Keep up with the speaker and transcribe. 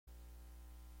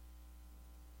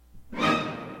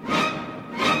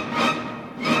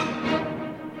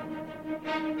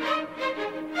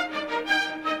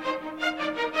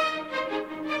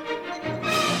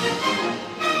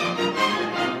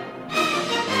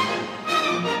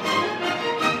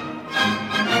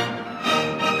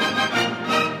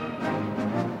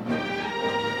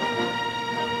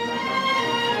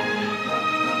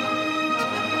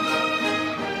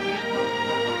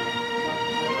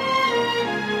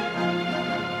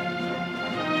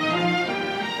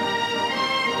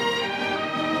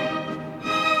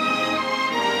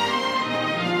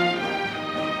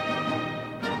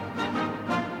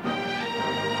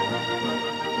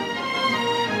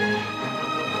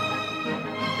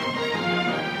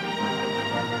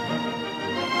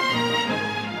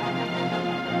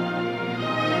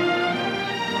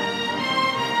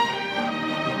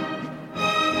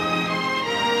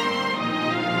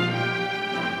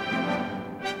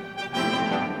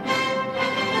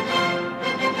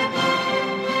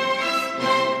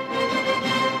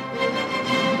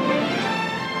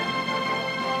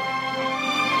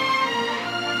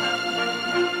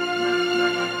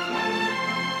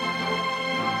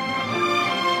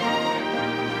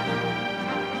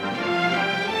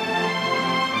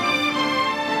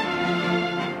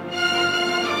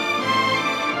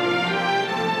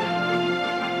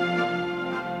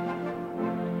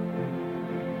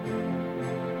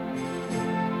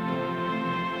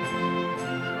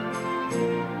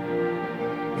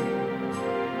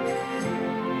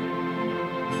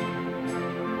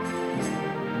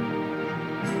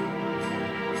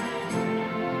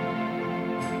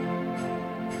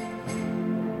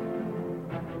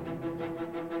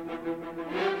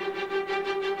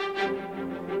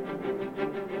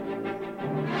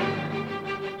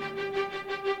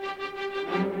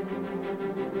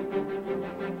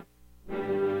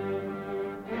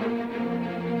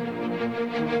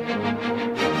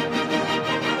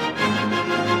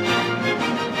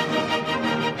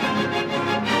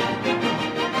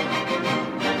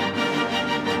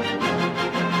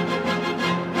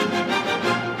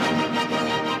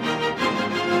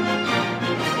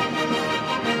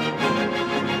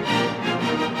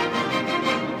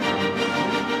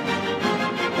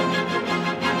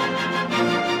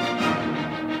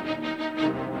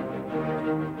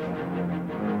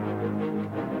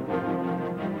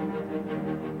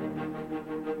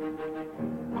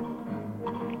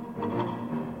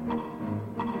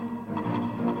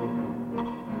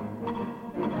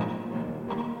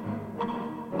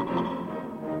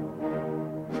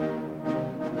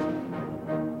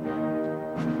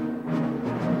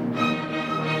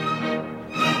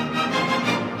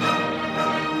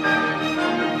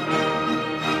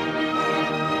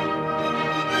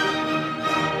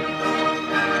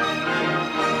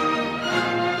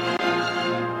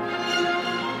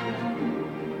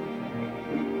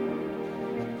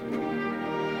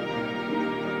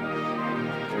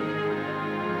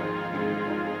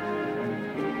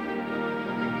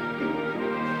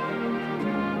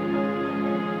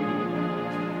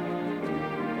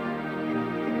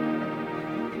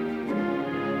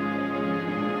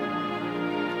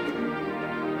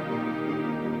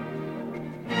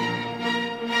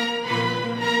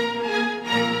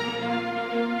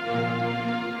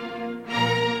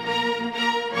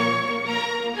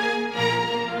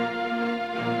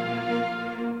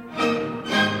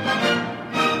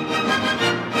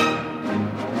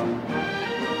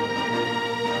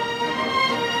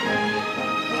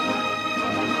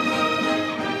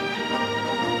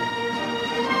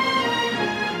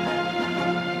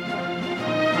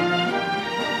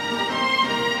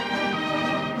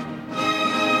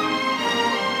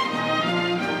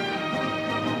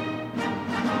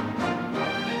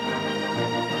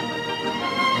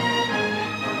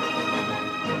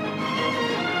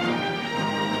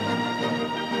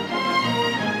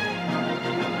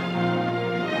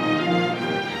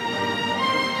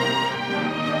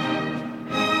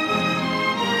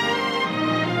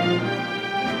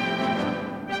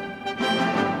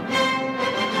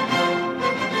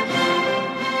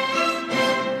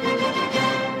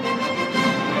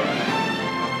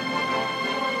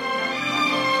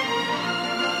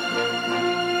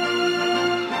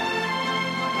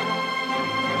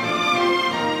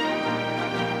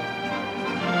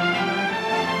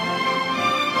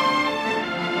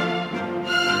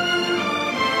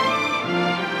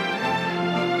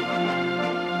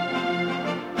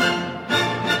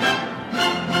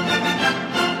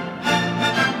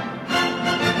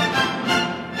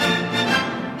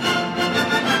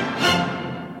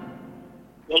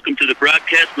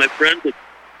broadcast, my friends. It's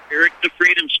Eric the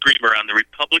Freedomscreamer on the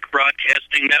Republic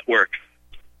Broadcasting Network.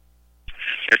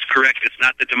 That's correct. It's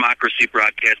not the Democracy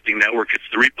Broadcasting Network. It's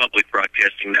the Republic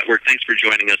Broadcasting Network. Thanks for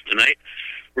joining us tonight.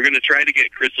 We're going to try to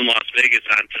get Chris in Las Vegas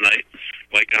on tonight.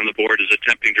 Mike on the board is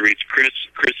attempting to reach Chris.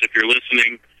 Chris, if you're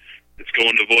listening, it's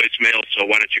going to voicemail, so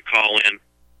why don't you call in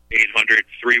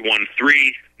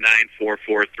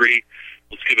 800-313-9443.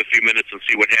 Let's give a few minutes and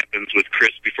see what happens with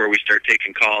Chris before we start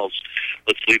taking calls.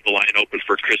 Let's leave the line open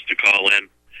for Chris to call in.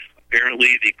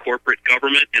 Apparently, the corporate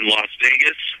government in Las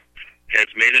Vegas has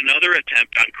made another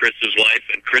attempt on Chris's life,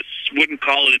 and Chris wouldn't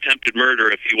call it attempted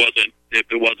murder if it wasn't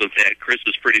that. Chris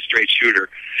is a pretty straight shooter,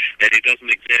 and he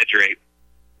doesn't exaggerate.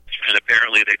 And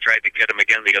apparently they tried to get him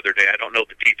again the other day. I don't know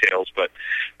the details, but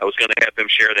I was going to have him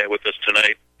share that with us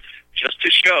tonight, just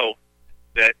to show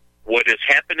that what is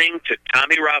happening to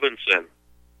Tommy Robinson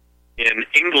in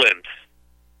England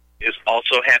is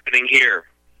also happening here.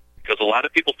 Because a lot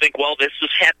of people think, well, this is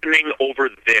happening over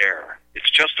there. It's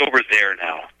just over there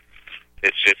now.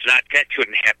 It's not, that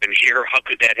couldn't happen here. How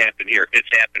could that happen here? It's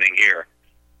happening here.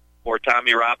 Poor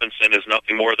Tommy Robinson is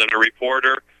nothing more than a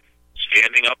reporter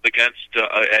standing up against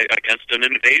an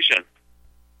invasion.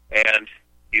 And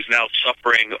he's now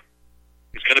suffering.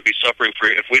 He's going to be suffering for,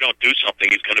 if we don't do something,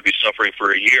 he's going to be suffering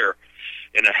for a year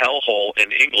in a hellhole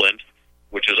in England,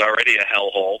 which is already a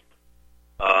hellhole.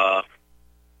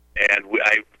 And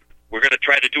we're going to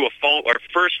try to do our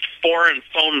first foreign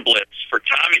phone blitz for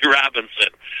Tommy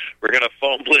Robinson. We're going to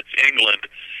phone blitz England.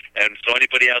 And so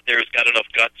anybody out there who's got enough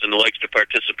guts and likes to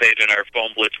participate in our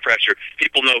phone blitz pressure,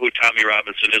 people know who Tommy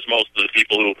Robinson is. Most of the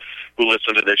people who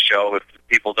listen to this show, if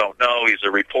people don't know, he's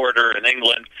a reporter in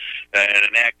England and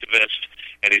an activist,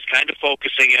 and he's kind of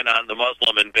focusing in on the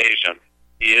Muslim invasion.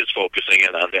 He is focusing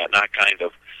in on that, not kind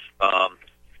of.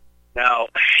 Now,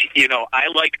 you know, I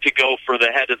like to go for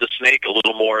the head of the snake a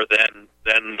little more than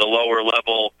the lower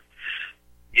level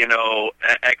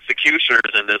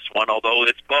executioners in this one, although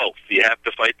it's both. You have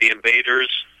to fight the invaders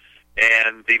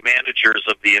and the managers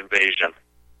of the invasion.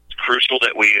 It's crucial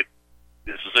that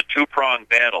this is a two-pronged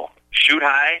battle. Shoot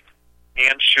high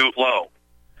and shoot low,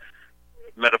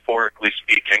 metaphorically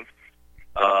speaking.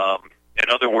 In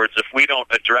other words, if we don't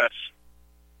address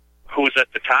who's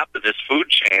at the top of this food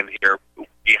chain here,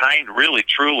 behind really,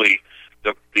 truly,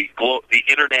 the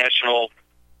international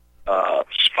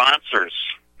sponsors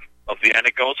of and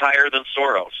it goes higher than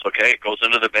Soros, okay? It goes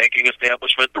into the banking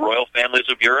establishment, the royal families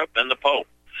of Europe, and the Pope,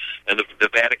 and the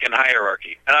Vatican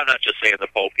hierarchy. And I'm not just saying the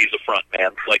Pope, he's a front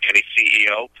man, like any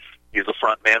CEO. He's a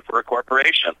front man for a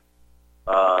corporation.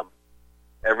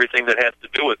 Everything that has to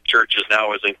do with churches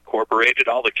now is incorporated.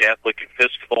 All the Catholic,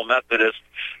 Episcopal, Methodist,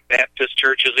 Baptist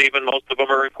churches, even, most of them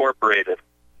are incorporated.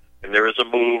 And there is a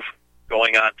move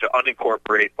going on to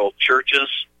unincorporate both churches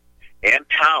and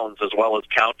towns as well as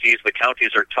counties. The counties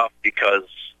are tough because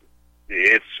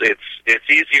it's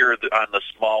easier on the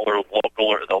smaller local,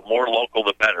 or the more local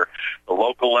the better. The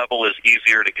local level is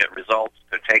easier to get results,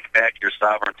 to take back your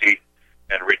sovereignty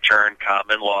and return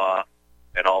common law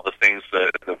and all the things, the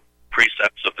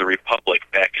precepts of the republic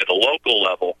back at a local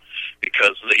level,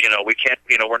 because we can't,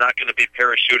 we're not going to be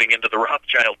parachuting into the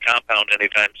Rothschild compound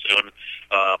anytime soon.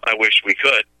 I wish we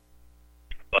could,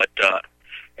 but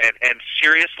and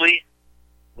seriously,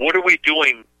 what are we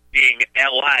doing being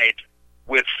allied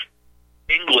with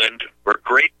England or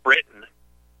Great Britain?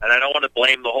 And I don't want to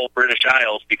blame the whole British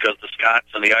Isles, because the Scots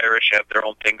and the Irish have their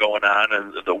own thing going on,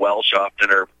 and the Welsh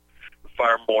often are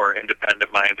far more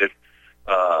independent-minded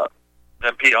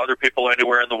than other people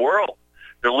anywhere in the world.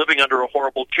 They're living under a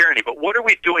horrible tyranny. But what are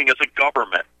we doing as a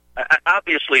government?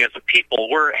 Obviously, as a people,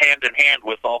 we're hand in hand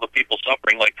with all the people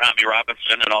suffering, like Tommy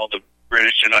Robinson and all the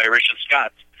British and Irish and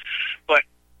Scots. But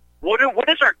what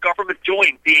is our government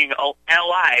doing, being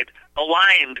allied,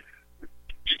 aligned,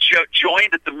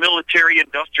 joined at the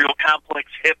military-industrial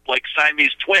complex hip like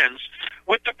Siamese twins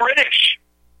with the British?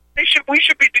 We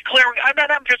should be declaring. I'm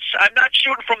not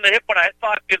shooting from the hip. When I've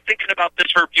been thinking about this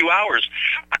for a few hours,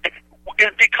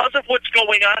 and because of what's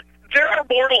going on, they're our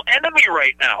mortal enemy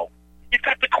right now. You've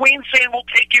got the Queen saying we'll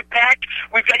take you back.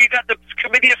 You got the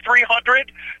Committee of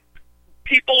 300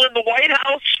 people in the White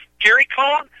House. Gary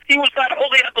Cohn, he was not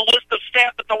only on the list of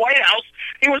staff at the White House,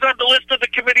 he was on the list of the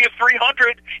Committee of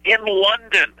 300 in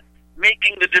London,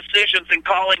 making the decisions and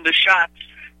calling the shots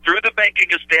through the banking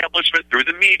establishment, through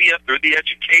the media, through the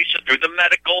education, through the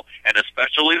medical, and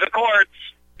especially the courts,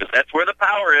 because that's where the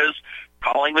power is,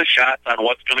 calling the shots on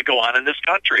what's going to go on in this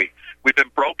country. We've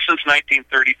been broke since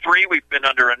 1933. We've been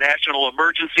under a national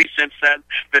emergency since then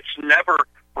that's never,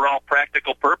 for all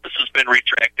practical purposes, been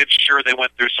retracted. Sure, they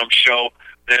went through some show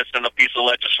this and a piece of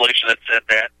legislation that said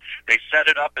that. They set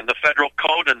it up in the federal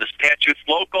code and the statutes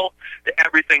local.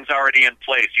 Everything's already in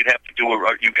place. You've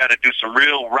got to do some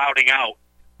real routing out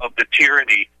of the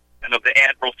tyranny and of the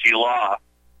admiralty law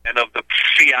and of the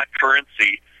fiat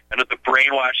currency and of the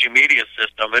brainwashing media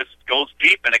system. This goes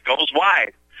deep and it goes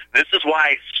wide. This is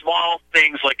why small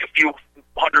things like a few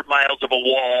 100 miles of a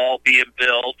wall being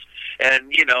built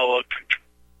and, a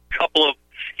couple of,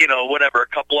 a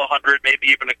couple of hundred, maybe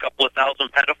even a couple of thousand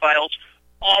pedophiles,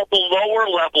 all the lower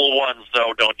level ones,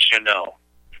 though, don't you know?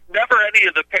 Never any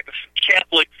of the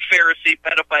Catholic Pharisee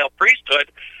pedophile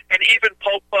priesthood, and even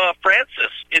Pope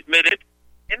Francis admitted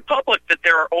in public that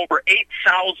there are over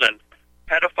 8,000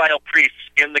 pedophile priests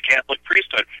in the Catholic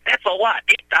priesthood. That's a lot.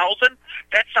 8,000?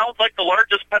 That sounds like the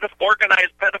largest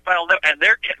organized pedophile network, and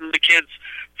they're getting the kids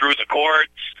through the courts,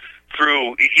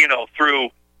 through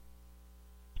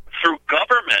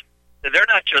government. They're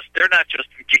not just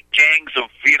gangs of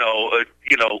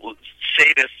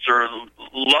sadists or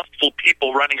lustful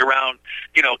people running around,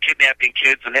 kidnapping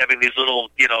kids and having these little,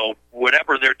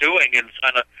 whatever they're doing, and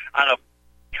on a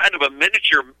kind of a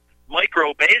miniature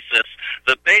micro basis.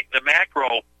 The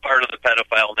macro part of the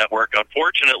pedophile network,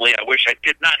 unfortunately, I wish I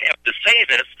did not have to say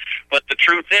this, but the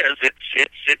truth is,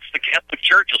 it's the Catholic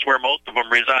Church is where most of them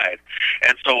reside,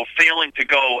 and so failing to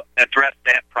go address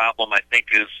that problem, I think,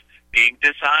 is being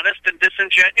dishonest and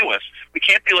disingenuous. We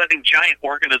can't be letting giant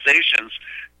organizations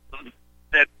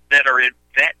that are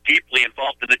that deeply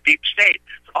involved in the deep state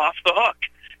off the hook,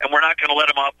 and we're not going to let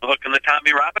them off the hook in the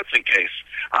Tommy Robinson case.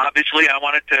 Obviously, I'm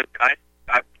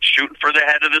shooting for the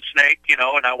head of the snake, and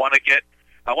I want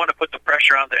to put the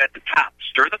pressure on at the top,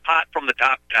 stir the pot from the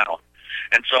top down.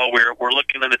 And so we're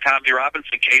looking in the Tommy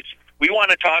Robinson case. We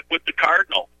want to talk with the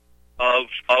cardinal of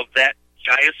that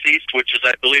diocese, which is,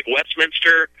 I believe,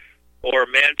 Westminster or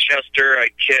Manchester.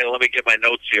 Let me get my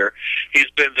notes here. He's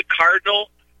been the cardinal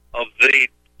of the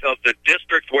of the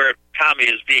district where Tommy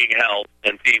is being held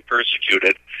and being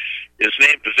persecuted is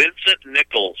named Vincent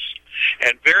Nichols.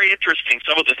 And very interesting,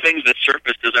 some of the things that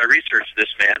surfaced as I researched this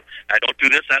man. I don't do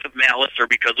this out of malice or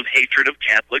because of hatred of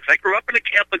Catholics. I grew up in a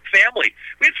Catholic family.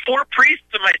 We had 4 priests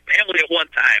in my family at one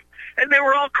time, and they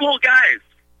were all cool guys.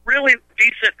 Really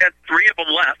decent, and 3 of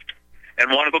them left. And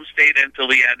one of them stayed in until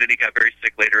the end, and he got very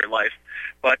sick later in life.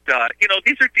 But,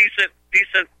 these are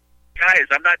decent guys.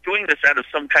 I'm not doing this out of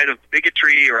some kind of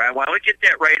bigotry, or I want to get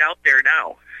that right out there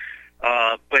now.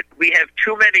 But we have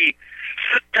too many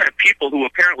people who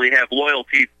apparently have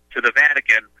loyalty to the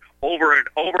Vatican over and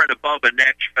above a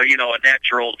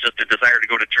natural just a desire to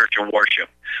go to church and worship.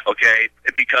 Okay,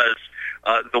 because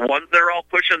the ones that are all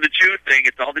pushing the Jew thing,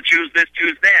 it's all the Jews this,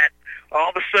 Jews that. All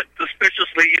of a sudden,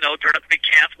 suspiciously, turn up to be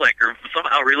Catholic or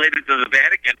somehow related to the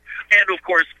Vatican, and of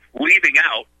course, leaving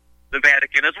out the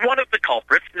Vatican as one of the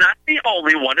culprits, not the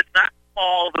only one. It's not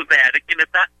all the Vatican.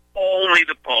 It's not only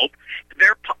the Pope.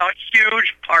 They're a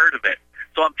huge part of it.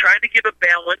 So I'm trying to give a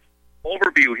balanced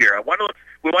overview here.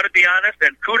 We want to be honest,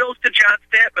 and kudos to John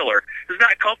Stadtmiller. It's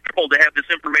not comfortable to have this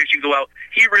information go out.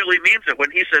 He really means it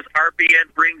when he says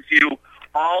RBN brings you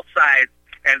all sides,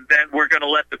 and then we're going to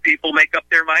let the people make up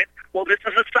their mind. Well, this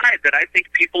is a side that I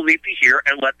think people need to hear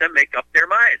and let them make up their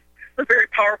minds. It's a very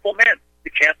powerful man.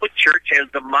 The Catholic Church has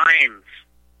the minds.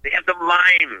 They have the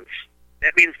minds.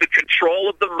 That means the control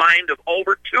of the mind of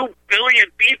over 2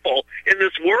 billion people in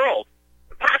this world,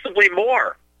 possibly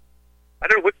more. I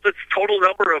don't know what's the total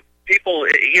number of people,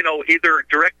 either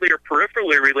directly or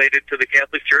peripherally related to the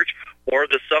Catholic Church or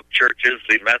the sub-churches.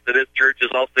 The Methodist Church is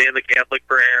all saying the Catholic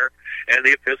prayer, and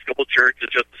the Episcopal Church is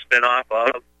just a spin-off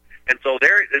of. And so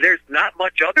there's not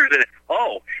much other than,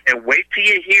 and wait till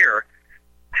you hear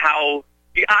how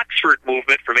the Oxford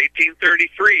movement from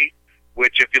 1833,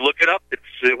 which if you look it up,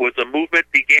 it was a movement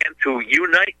began to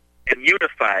unite and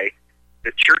unify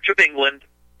the Church of England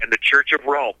and the Church of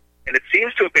Rome. And it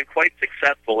seems to have been quite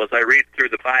successful as I read through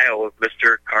the bio of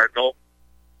Mr. Cardinal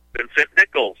Vincent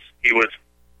Nichols. He was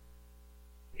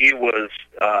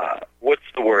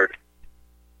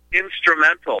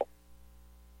instrumental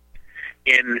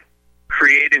in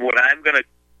creating what I'm going to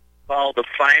call the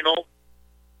final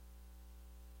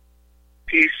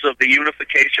piece of the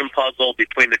unification puzzle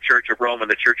between the Church of Rome and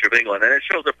the Church of England. And it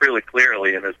shows up really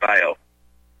clearly in his bio.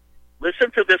 Listen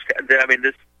to this guy. I mean,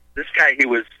 this guy,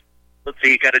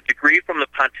 he got a degree from the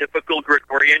Pontifical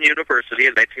Gregorian University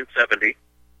in 1970.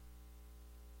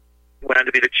 He went on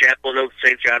to be the chaplain of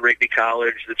St. John Rigby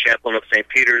College, the chaplain of St.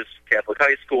 Peter's Catholic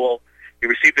High School. He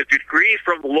received a degree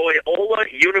from Loyola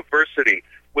University.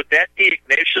 Would that be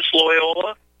Ignatius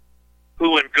Loyola,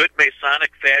 who in good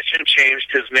Masonic fashion changed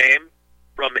his name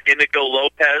from Inigo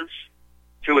Lopez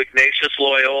to Ignatius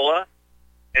Loyola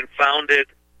and founded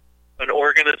an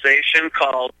organization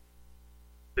called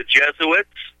the Jesuits?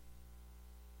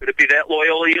 Could it be that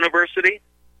Loyola University?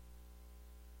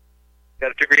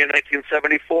 Got a degree in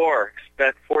 1974.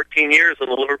 Spent 14 years in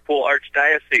the Liverpool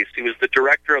Archdiocese. He was the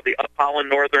director of the Upholland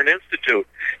Northern Institute.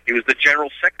 He was the general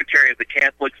secretary of the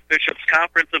Catholic Bishops'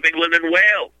 Conference of England and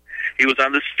Wales. He was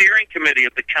on the steering committee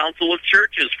of the Council of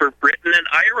Churches for Britain and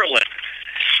Ireland.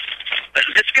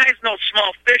 This guy's no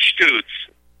small fish, dudes.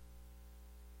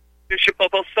 Bishop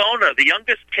of Othona, he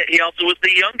also was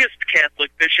the youngest Catholic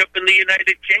bishop in the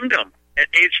United Kingdom at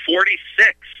age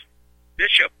 46.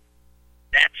 Bishop.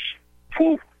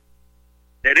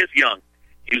 That is young.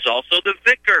 He was also the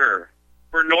vicar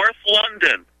for North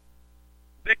London.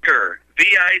 Vicar,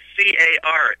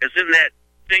 V-I-C-A-R, is in that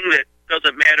thing that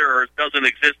doesn't matter or doesn't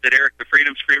exist that Eric the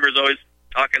Freedom Screamer is always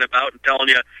talking about and telling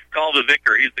you, call the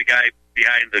vicar. He's the guy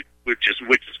behind the witch's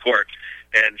court.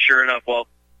 And sure enough,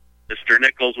 Mr.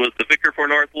 Nichols was the vicar for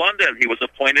North London. He was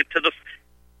appointed to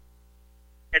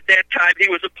at that time, he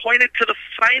was appointed to the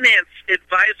Finance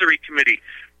Advisory Committee.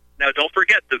 Now, don't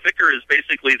forget, the vicar is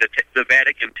basically the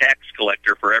Vatican tax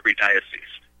collector for every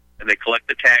diocese. And they collect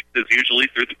the taxes usually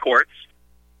through the courts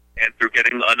and through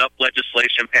getting enough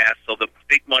legislation passed. So the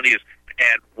big money is,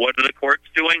 and what are the courts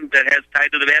doing that has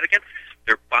tied to the Vatican?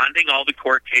 They're bonding all the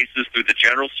court cases through the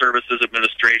General Services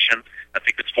Administration. I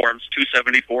think it's Forms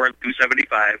 274 and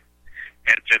 275.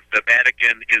 And since the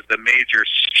Vatican is the major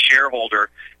shareholder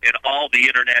in all the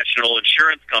international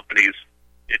insurance companies,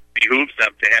 it behooves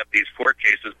them to have these court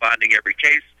cases bonding every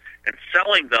case and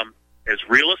selling them as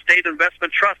real estate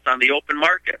investment trusts on the open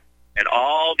market. And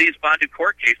all these bonded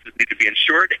court cases need to be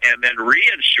insured and then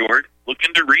reinsured. Look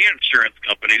into reinsurance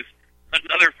companies.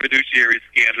 Another fiduciary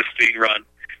scam that's being run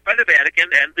by the Vatican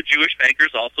and the Jewish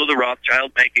bankers, also the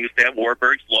Rothschild banking staff,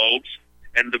 Warburgs, Loebs,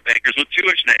 and the bankers with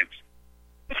Jewish names.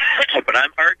 But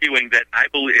I'm arguing that I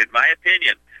believe, in my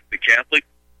opinion, the Catholic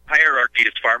hierarchy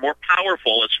is far more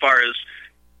powerful as far as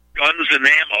guns and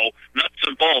ammo, nuts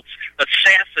and bolts,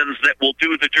 assassins that will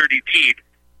do the dirty deed.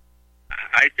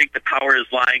 I think the power is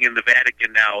lying in the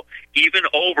Vatican now, even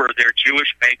over their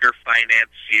Jewish banker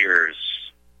financiers.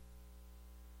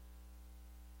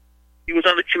 He was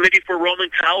on the Committee for Roman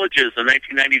Colleges in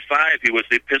 1995. He was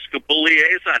the Episcopal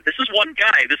Liaison. This is one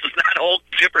guy. This is not all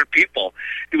different people.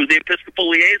 He was the Episcopal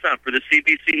Liaison for the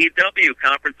CBCEW,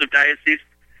 Conference of Diocesan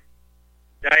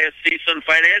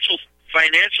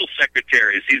Financial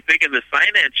Secretaries. He's big in the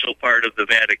financial part of the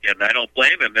Vatican. I don't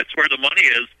blame him. That's where the money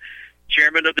is.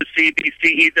 Chairman of the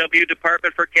CBCEW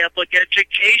Department for Catholic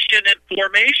Education and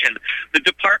Formation. The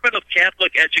Department of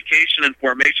Catholic Education and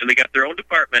Formation, they got their own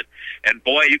department, and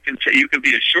boy, you can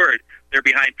be assured they're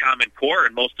behind Common Core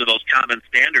and most of those common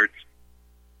standards.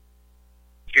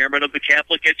 Chairman of the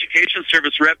Catholic Education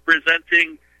Service,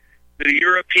 representing the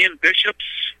European bishops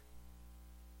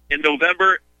in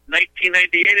November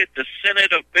 1998 at the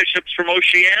Synod of Bishops from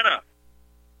Oceania.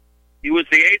 He was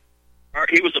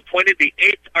appointed the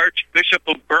 8th Archbishop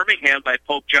of Birmingham by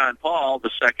Pope John Paul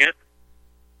II.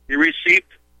 He received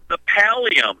the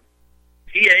Pallium,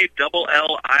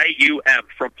 P-A-L-L-I-U-M,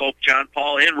 from Pope John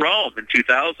Paul in Rome in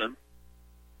 2000.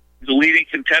 He's a leading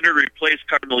contender to replace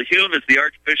Cardinal Hume as the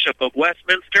Archbishop of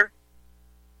Westminster.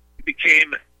 He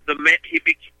became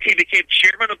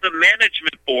chairman of the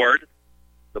management board.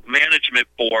 The management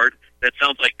board, that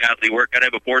sounds like godly work. I'd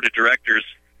have a board of directors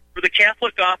for the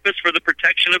Catholic Office for the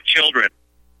Protection of Children.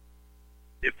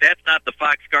 If that's not the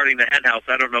fox guarding the hen house,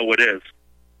 I don't know what is.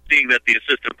 Seeing that the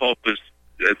assistant pope is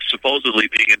supposedly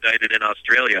being indicted in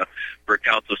Australia for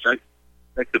counts of sex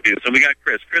abuse. And we got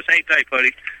Chris. Chris, hang tight,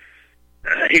 buddy.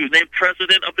 He was named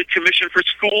president of the Commission for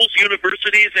Schools,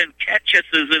 Universities, and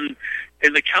Catecheses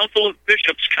in the Council of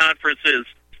Bishops Conferences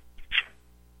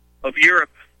of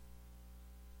Europe.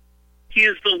 He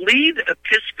is the lead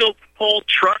Episcopal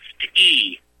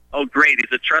trustee. Oh, great,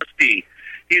 he's a trustee.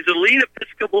 He's the lead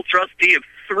Episcopal trustee of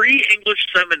 3 English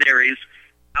seminaries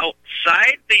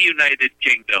outside the United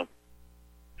Kingdom.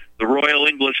 The Royal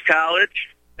English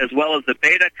College, as well as the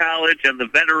Beta College and the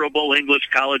Venerable English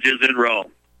Colleges in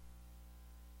Rome.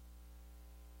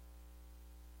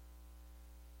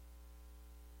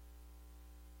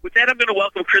 With that, I'm going to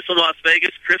welcome Chris in Las Vegas.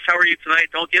 Chris, how are you tonight?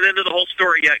 Don't get into the whole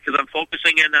story yet because I'm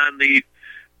focusing in on the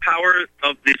power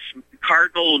of this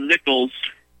Cardinal Nichols,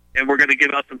 and we're going to give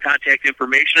out some contact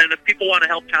information. And if people want to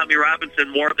help Tommy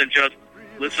Robinson more than just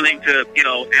listening to,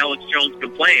 Alex Jones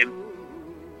complain,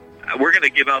 we're going to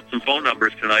give out some phone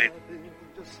numbers tonight.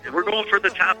 And we're going for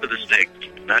the top of the steak,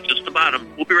 not just the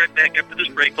bottom. We'll be right back after this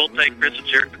break. Hold tight, Chris.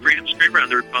 It's Eric, the Freedomscreamer on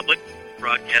the Republic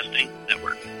Broadcasting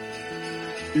Network.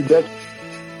 You bet.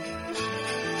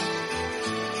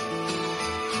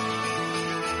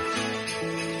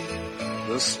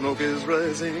 The smoke is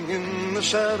rising in the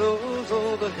shadows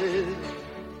overhead.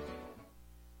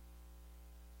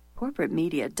 Corporate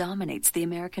media dominates the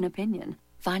American opinion.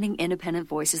 Finding independent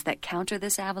voices that counter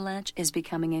this avalanche is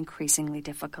becoming increasingly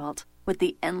difficult. With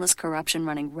the endless corruption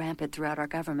running rampant throughout our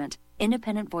government,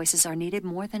 independent voices are needed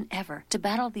more than ever to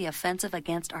battle the offensive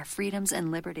against our freedoms and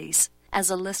liberties. As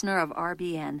a listener of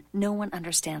RBN, no one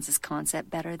understands this concept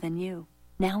better than you.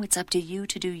 Now it's up to you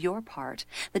to do your part.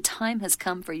 The time has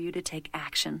come for you to take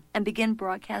action and begin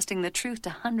broadcasting the truth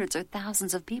to hundreds or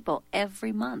thousands of people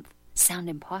every month. Sound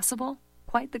impossible?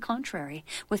 Quite the contrary.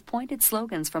 With pointed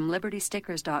slogans from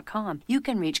LibertyStickers.com, you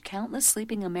can reach countless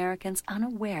sleeping Americans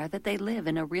unaware that they live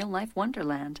in a real-life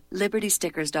wonderland.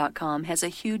 LibertyStickers.com has a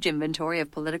huge inventory of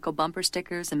political bumper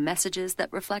stickers and messages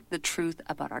that reflect the truth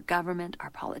about our government,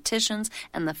 our politicians,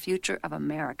 and the future of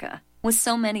America. With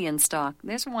so many in stock,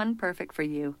 there's one perfect for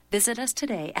you. Visit us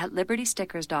today at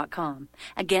LibertyStickers.com.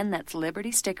 Again, that's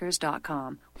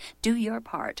LibertyStickers.com. Do your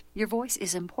part. Your voice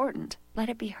is important. Let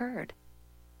it be heard.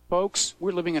 Folks,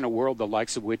 we're living in a world the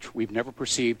likes of which we've never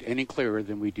perceived any clearer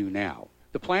than we do now.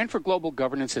 The plan for global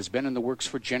governance has been in the works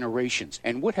for generations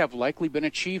and would have likely been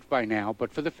achieved by now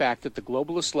but for the fact that the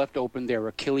globalists left open their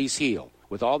Achilles heel.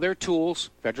 With all their tools,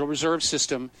 Federal Reserve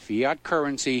System, fiat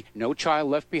currency, no child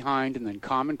left behind, and then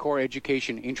Common Core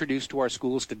education introduced to our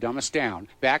schools to dumb us down,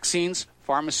 vaccines,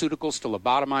 pharmaceuticals to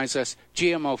lobotomize us,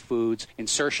 GMO foods,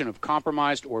 insertion of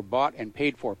compromised or bought and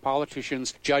paid for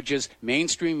politicians, judges,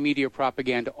 mainstream media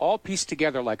propaganda, all pieced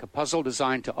together like a puzzle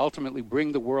designed to ultimately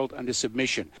bring the world under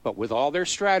submission. But with all their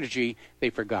strategy,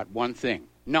 they forgot one thing: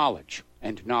 knowledge.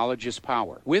 And knowledge is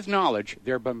power. With knowledge,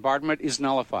 their bombardment is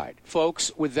nullified.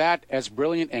 Folks, with that, as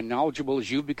brilliant and knowledgeable as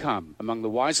you've become, among the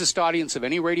wisest audience of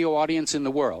any radio audience in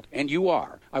the world, and you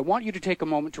are, I want you to take a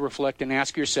moment to reflect and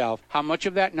ask yourself, how much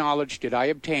of that knowledge did I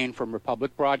obtain from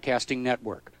Republic Broadcasting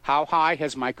Network? How high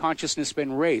has my consciousness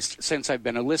been raised since I've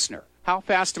been a listener? How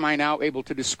fast am I now able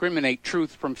to discriminate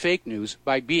truth from fake news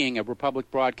by being a Republic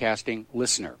Broadcasting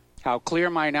listener? How clear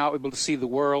am I now able to see the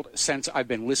world since I've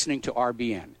been listening to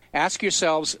RBN? Ask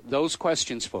yourselves those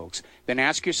questions, folks. Then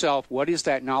ask yourself, what is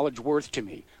that knowledge worth to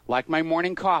me? Like my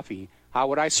morning coffee, how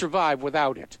would I survive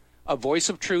without it? A voice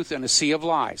of truth in a sea of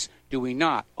lies. Do we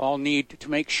not all need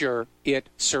to make sure it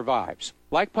survives?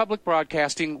 Like public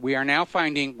broadcasting, we are now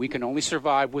finding we can only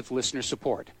survive with listener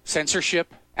support.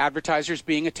 Censorship, advertisers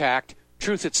being attacked,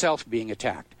 truth itself being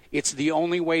attacked. It's the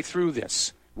only way through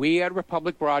this. We at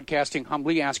Republic Broadcasting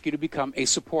humbly ask you to become a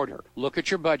supporter. Look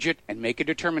at your budget and make a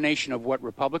determination of what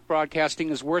Republic Broadcasting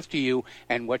is worth to you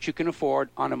and what you can afford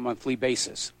on a monthly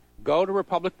basis. Go to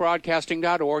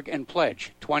republicbroadcasting.org and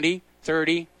pledge $20,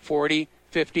 $30, $40,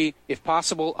 $50, if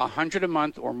possible, $100 a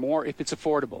month or more if it's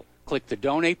affordable. Click the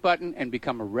donate button and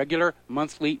become a regular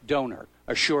monthly donor.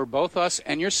 Assure both us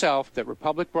and yourself that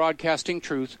Republic Broadcasting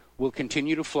truth will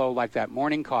continue to flow like that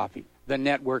morning coffee. The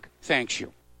network thanks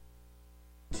you.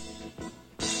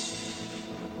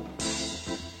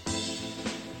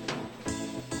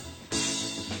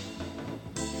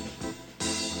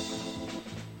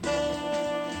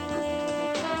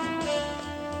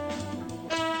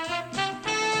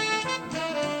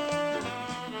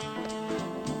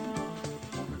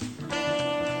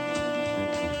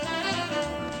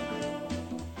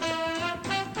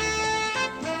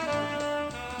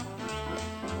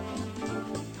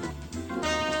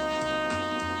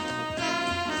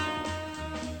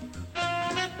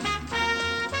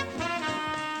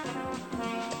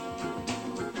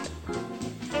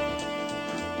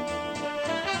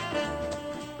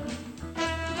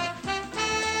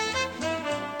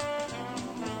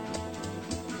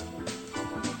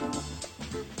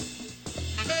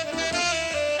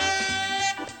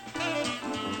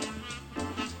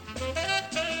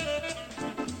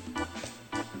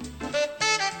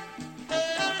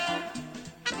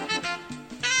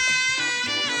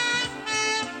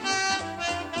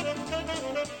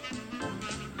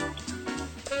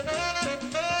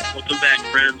 Welcome back,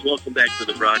 friends. Welcome back to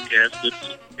the broadcast.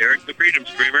 It's Eric, the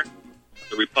Freedomscreamer,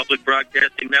 the Republic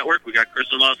Broadcasting Network. We got Chris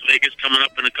in Las Vegas coming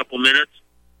up in a couple minutes.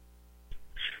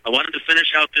 I wanted to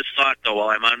finish out this thought, though, while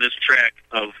I'm on this track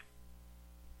of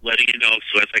letting you know,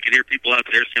 so as I can hear people out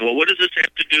there saying, well, what does this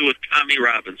have to do with Tommy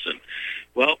Robinson?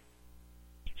 Well,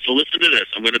 so listen to this.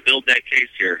 I'm going to build that case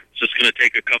here. It's just going to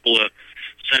take a couple of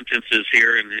sentences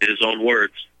here in his own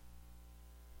words.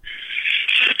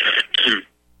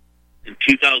 In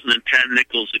 2010,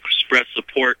 Nichols expressed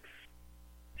support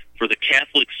for the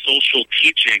Catholic social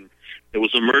teaching that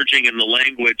was emerging in the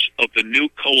language of the new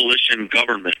coalition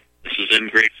government. This is in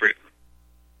Great Britain.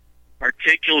 In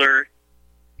particular,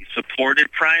 he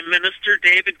supported Prime Minister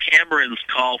David Cameron's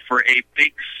call for a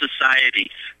big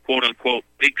society, quote-unquote,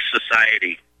 big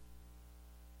society.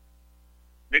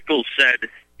 Nichols said,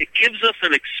 it gives us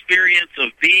an experience of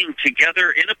being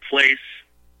together in a place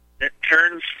that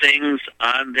turns things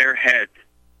on their head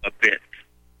a bit.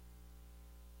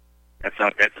 That's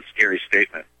a scary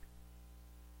statement.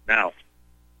 Now,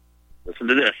 listen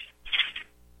to this.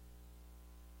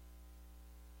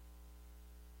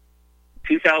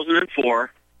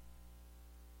 2004,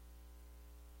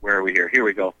 where are we here? Here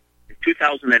we go. In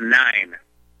 2009,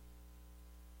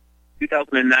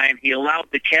 he allowed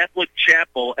the Catholic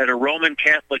chapel at a Roman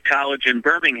Catholic college in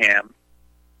Birmingham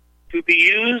to be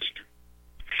used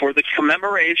for the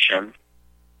commemoration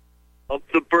of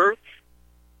the birth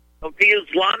of the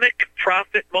Islamic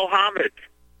prophet Muhammad,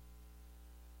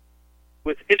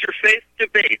 with interfaith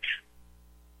debate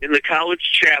in the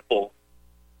college chapel,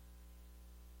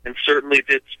 and certainly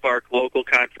did spark local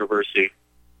controversy.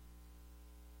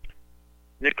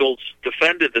 Nichols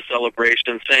defended the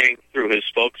celebration, saying, through his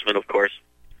spokesman, of course,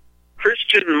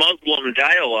 Christian-Muslim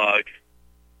dialogue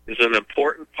is an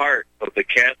important part of the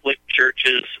Catholic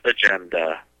Church's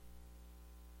agenda.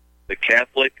 The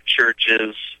Catholic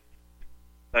Church's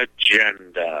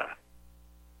agenda.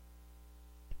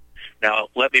 Now,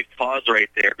 let me pause right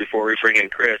there before we bring in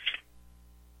Chris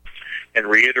and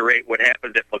reiterate what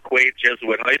happened at McQuaid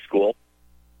Jesuit High School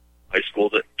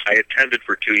that I attended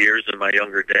for 2 years in my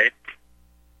younger day.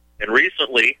 And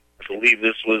recently, I believe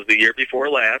this was the year before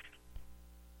last,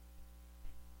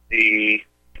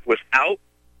 without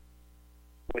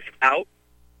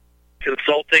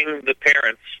consulting the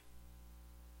parents,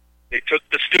 they took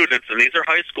the students, and these are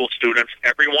high school students,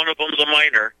 every one of them's a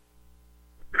minor,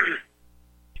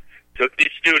 took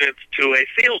these students to a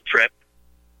field trip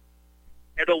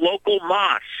at a local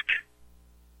mosque.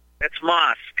 That's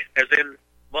mosque, as in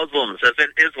Muslims, as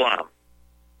in Islam.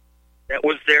 That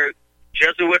was their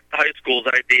Jesuit high school's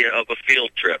idea of a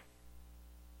field trip.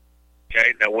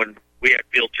 Okay, now when we had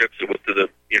field trips, it was to the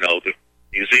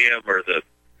museum or the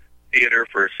theater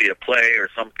for see a play or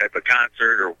some type of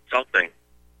concert or something.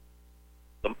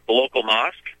 The local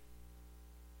mosque?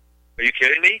 Are you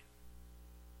kidding me?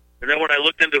 And then when I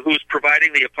looked into who's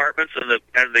providing the apartments and the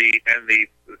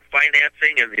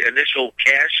financing and the initial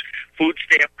cash, food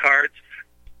stamp cards,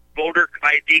 voter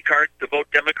ID cards to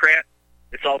vote Democrat,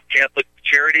 it's all Catholic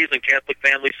Charities and Catholic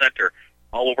Family Center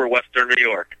all over Western New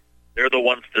York. They're the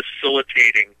ones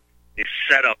facilitating the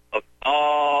setup of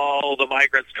all the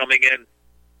migrants coming in,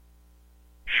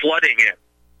 flooding in.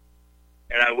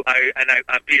 And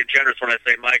I'm being generous when I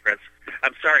say migrants.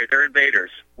 I'm sorry, they're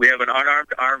invaders. We have an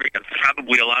unarmed army, and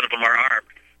probably a lot of them are armed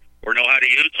or know how to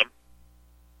use them.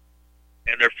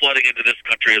 And they're flooding into this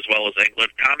country as well as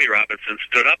England. Tommy Robinson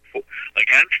stood up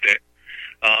against it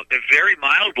very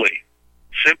mildly.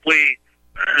 Simply,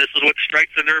 this is what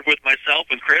strikes a nerve with myself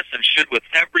and Chris and should with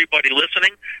everybody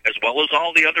listening, as well as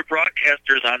all the other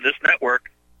broadcasters on this network.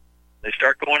 They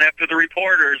start going after the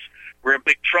reporters, we're in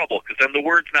big trouble, because then the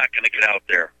word's not going to get out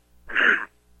there.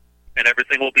 And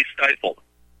everything will be stifled.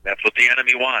 That's what the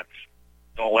enemy wants.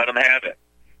 Don't let them have it.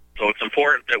 So it's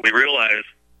important that we realize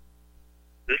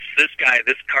this guy,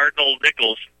 this Cardinal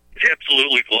Nichols, is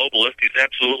absolutely globalist. He's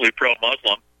absolutely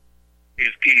pro-Muslim. He's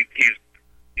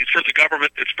for the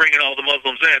government that's bringing all the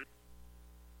Muslims in.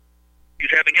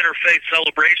 He's having interfaith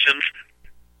celebrations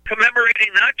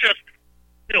commemorating not just,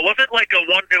 it wasn't like a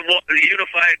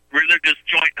unified religious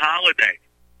joint holiday.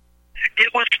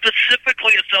 It was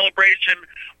specifically a celebration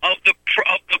of the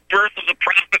birth of the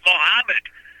Prophet Muhammad.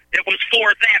 It was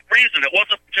for that reason. It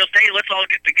wasn't just, hey, let's all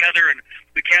get together and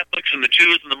the Catholics and the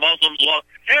Jews and the Muslims. Well,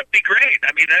 that'd be great.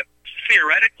 I mean,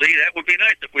 theoretically, that would be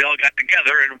nice if we all got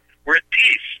together and we're at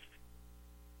peace.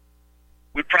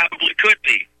 We probably could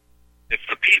be if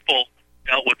the people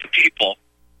dealt with the people.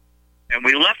 And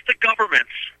we left the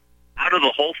governments out of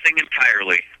the whole thing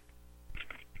entirely.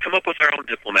 Come up with our own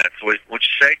diplomats, what you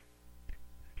say?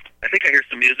 I think I hear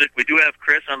some music. We do have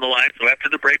Chris on the line, so after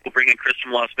the break, we'll bring in Chris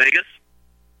from Las Vegas.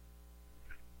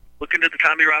 Look into the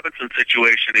Tommy Robinson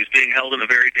situation. He's being held in a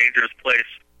very dangerous place,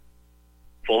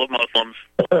 full of Muslims,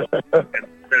 and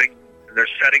they're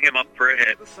setting him up for a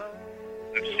hit.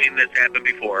 I've seen this happen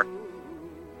before,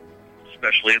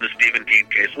 especially in the Stephen Dean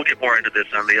case. We'll get more into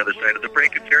this on the other side of the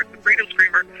break. It's Eric, the Freedom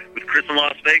Screamer, with Chris in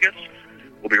Las Vegas.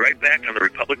 We'll be right back on the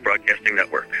Republic Broadcasting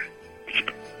Network.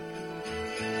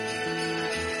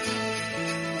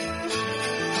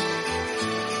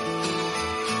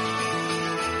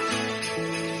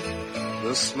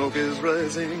 The smoke is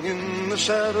rising in the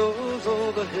shadows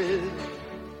overhead.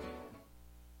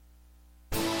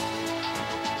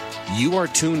 You are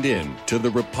tuned in to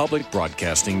the Republic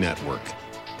Broadcasting Network.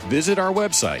 Visit our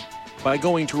website by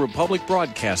going to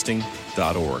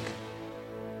republicbroadcasting.org.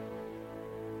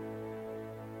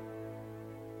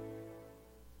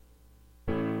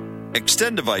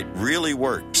 Extendivite really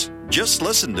works. Just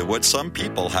listen to what some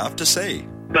people have to say.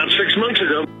 About 6 months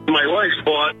ago, my wife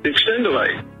bought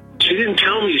Extendivite. She didn't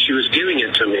tell me she was giving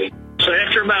it to me. So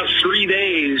after about 3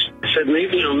 days, I said,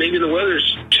 maybe the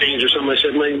weather's changed or something. I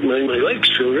said, my legs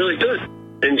feel really good.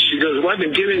 And she goes, well, I've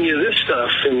been giving you this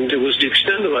stuff, and it was the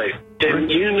Extendivite.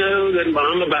 And you know that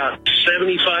I'm about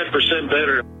 75%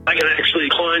 better. I can actually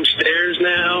climb stairs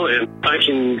now, and I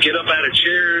can get up out of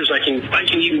chairs. I can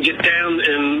even get down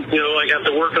and, I have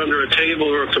to work under a table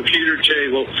or a computer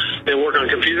table and work on a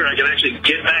computer. I can actually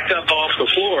get back up off the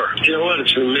floor. You know what?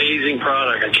 It's an amazing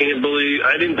product. I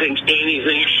didn't think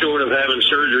anything short of having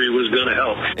surgery was going to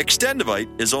help.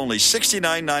 Extendivite is only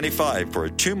 $69.95 for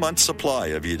a 2-month supply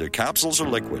of either capsules or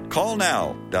liquid. Call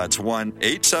now. That's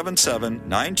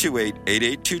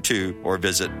 1-877-928-8822 or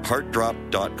visit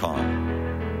heartdrop.com.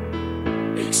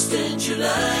 Extend your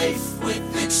life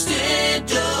with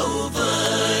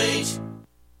Extendovite.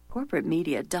 Corporate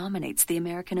media dominates the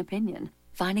American opinion.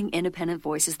 Finding independent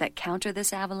voices that counter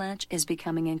this avalanche is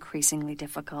becoming increasingly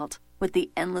difficult. With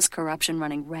the endless corruption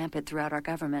running rampant throughout our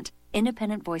government,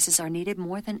 independent voices are needed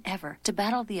more than ever to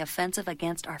battle the offensive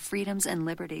against our freedoms and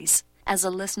liberties. As a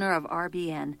listener of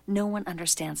RBN, no one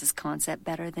understands this concept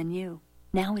better than you.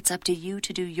 Now it's up to you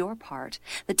to do your part.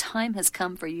 The time has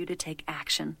come for you to take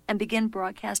action and begin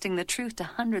broadcasting the truth to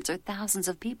hundreds or thousands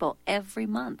of people every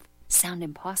month. Sound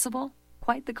impossible?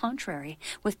 Quite the contrary.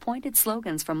 With pointed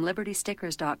slogans from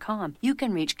LibertyStickers.com, you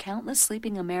can reach countless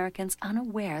sleeping Americans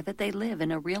unaware that they live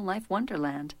in a real-life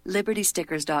wonderland.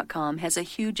 LibertyStickers.com has a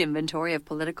huge inventory of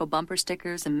political bumper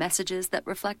stickers and messages that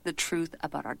reflect the truth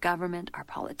about our government, our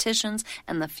politicians,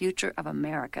 and the future of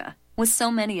America. With so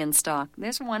many in stock,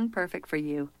 there's one perfect for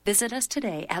you. Visit us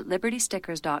today at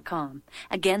LibertyStickers.com.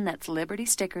 Again, that's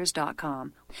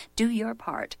LibertyStickers.com. Do your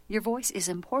part. Your voice is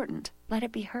important. Let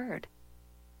it be heard.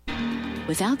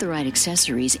 Without the right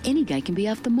accessories, any guy can be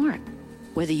off the mark.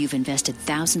 Whether you've invested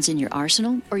thousands in your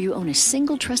arsenal or you own a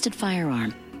single trusted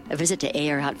firearm, a visit to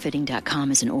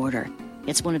AROutfitting.com is in order.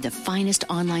 It's one of the finest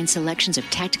online selections of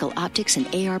tactical optics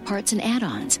and AR parts and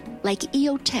add-ons, like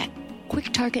EOTech,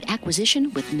 quick target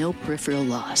acquisition with no peripheral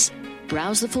loss.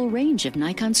 Browse the full range of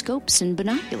Nikon scopes and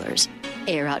binoculars.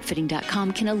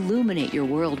 AROutfitting.com can illuminate your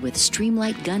world with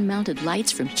Streamlight gun-mounted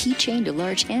lights from keychain to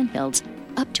large handhelds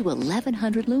up to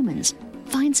 1,100 lumens.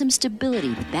 Find some stability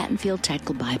with Battenfield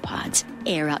tactical bipods.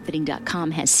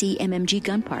 AirOutfitting.com has CMMG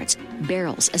gun parts,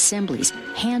 barrels, assemblies,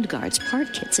 handguards,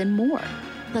 part kits, and more.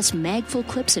 Plus mag-full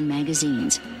clips and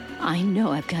magazines. I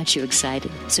know I've got you excited,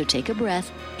 so take a breath.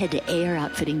 Head to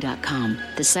AirOutfitting.com.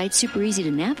 The site's super easy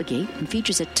to navigate and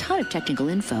features a ton of technical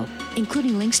info,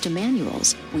 including links to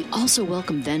manuals. We also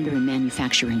welcome vendor and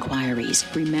manufacturer inquiries.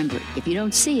 Remember, if you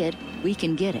don't see it, we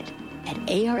can get it at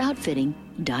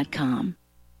AirOutfitting.com.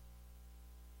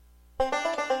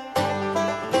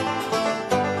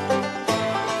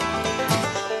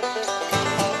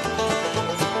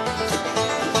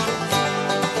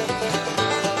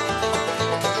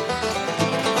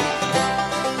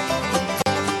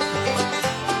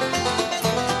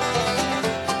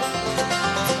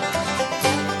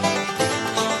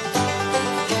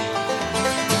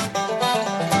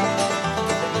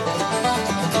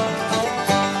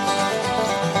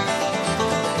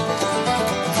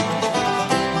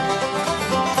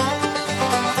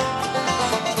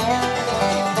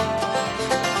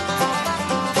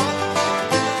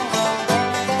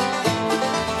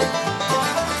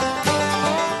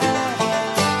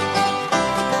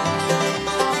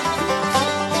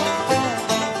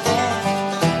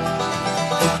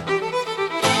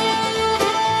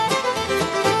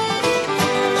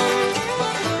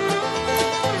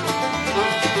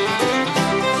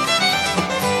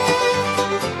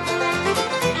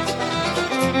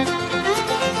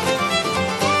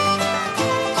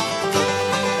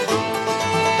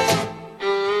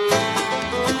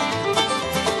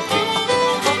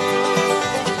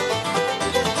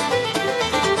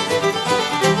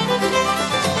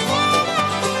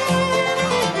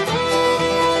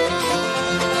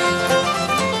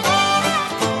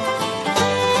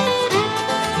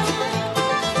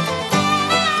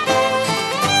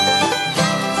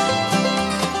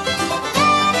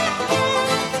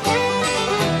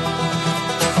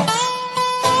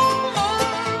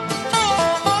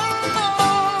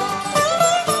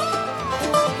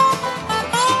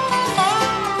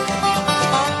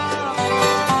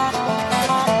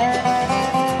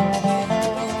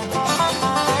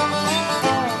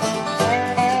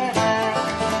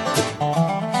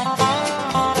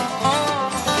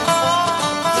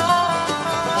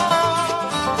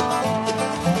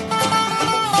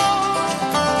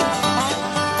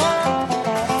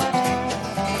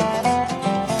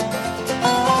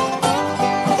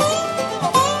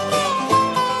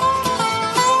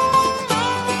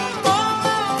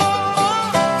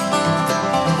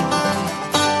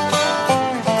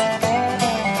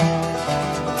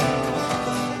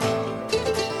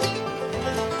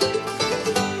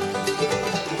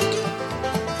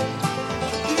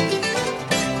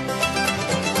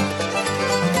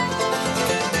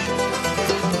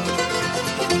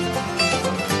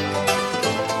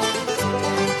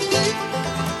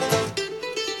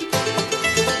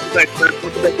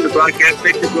 Welcome back to the broadcast.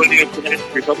 Thanks for joining us tonight at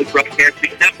the Republic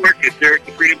Broadcasting Network. It's Eric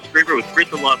the Freedomscreamer with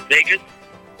Chris in Las Vegas.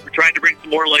 We're trying to bring some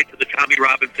more light to the Tommy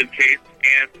Robinson case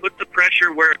and put the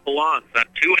pressure where it belongs on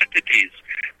two entities.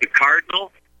 The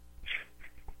Cardinal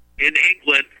in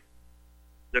England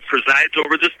that presides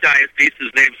over this diocese, his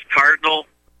name's Cardinal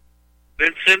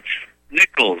Vincent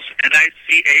Nichols,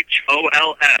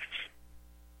 Nichols.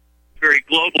 Very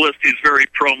globalist. He's very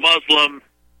pro-Muslim.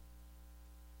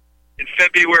 In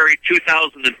February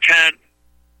 2010,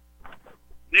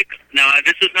 now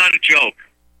this is not a joke.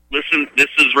 Listen, this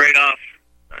is right off,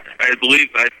 I believe,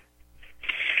 I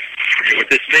forget what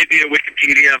this may be a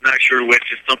Wikipedia, I'm not sure which,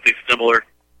 is something similar.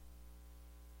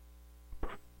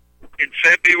 In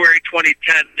February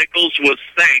 2010, Nichols was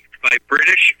thanked by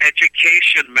British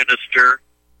Education Minister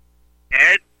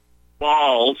Ed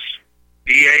Balls,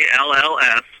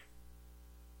 Balls,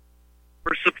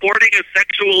 supporting a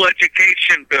sexual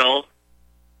education bill,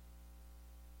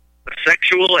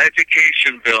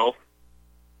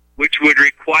 which would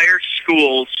require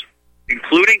schools,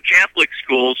 including Catholic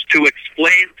schools, to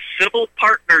explain civil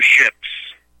partnerships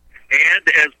and,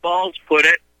 as Balls put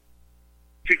it,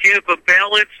 to give a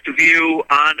balanced view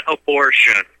on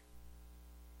abortion.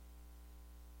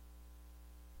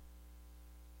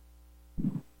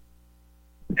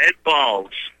 Ed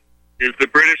Balls is the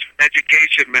British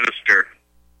education minister,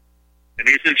 and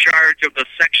he's in charge of the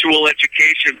sexual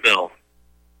education bill.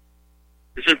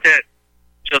 Isn't that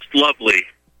just lovely?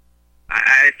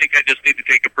 I think I just need to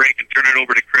take a break and turn it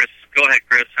over to Chris. Go ahead,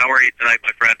 Chris. How are you tonight,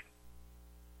 my friend?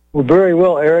 Well, very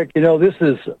well, Eric. You know, this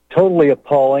is totally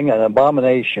appalling, an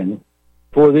abomination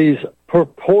for these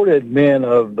purported men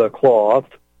of the cloth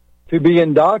to be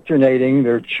indoctrinating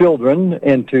their children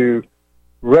into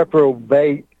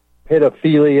reprobate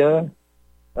pedophilia,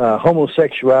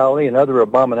 homosexuality, and other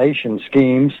abomination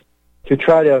schemes to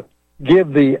try to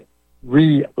give the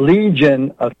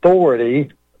religion authority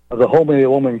of the Holy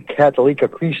Roman Catholica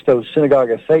Christos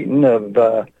Synagogue of Satan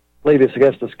of Flavius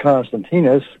Augustus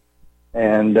Constantinus,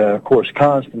 and, of course,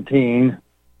 Constantine,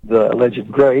 the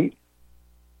alleged great,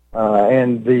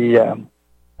 and the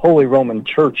Holy Roman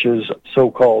Church's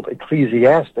so-called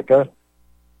ecclesiastica,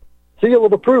 seal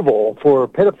of approval for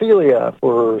pedophilia,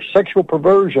 for sexual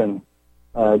perversion,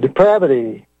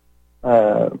 depravity,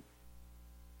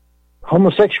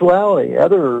 homosexuality,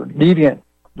 other deviant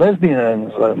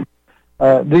lesbianism,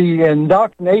 the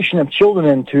indoctrination of children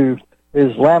into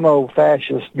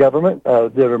Islamo-fascist government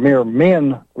that are mere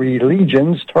men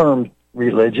religions, termed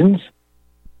religions,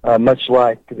 much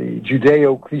like the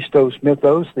Judeo-Christos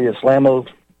mythos, the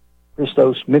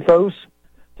Islamo-Christos mythos,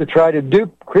 to try to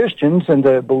dupe Christians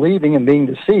into believing and being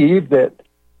deceived that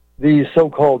these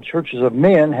so-called churches of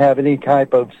men have any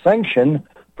type of sanction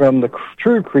from the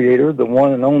true Creator, the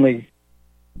one and only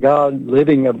God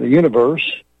living of the universe,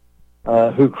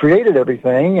 who created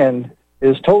everything and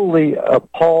is totally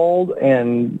appalled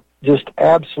and just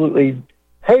absolutely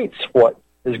hates what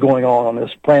is going on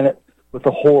this planet with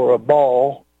the whore of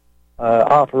Baal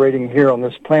operating here on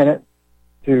this planet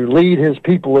to lead his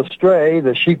people astray,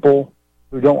 the sheeple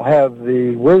who don't have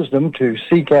the wisdom to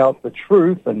seek out the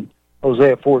truth. And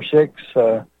Hosea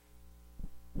 4:6,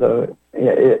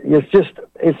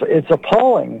 it's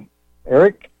appalling,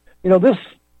 Eric. You know, this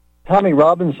Tommy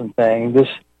Robinson thing, this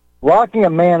locking a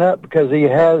man up because he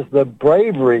has the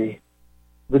bravery,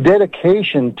 the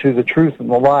dedication to the truth and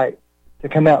the light to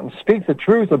come out and speak the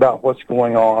truth about what's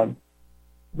going on.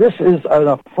 This is an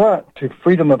affront to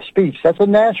freedom of speech. That's a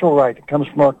natural right that comes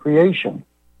from our creation.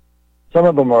 Some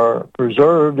of them are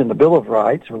preserved in the Bill of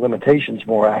Rights, or limitations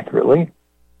more accurately,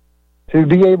 to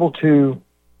be able to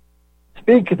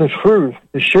speak the truth,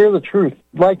 to share the truth.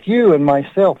 Like you and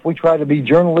myself, we try to be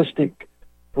journalistic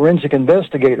forensic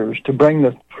investigators to bring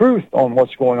the truth on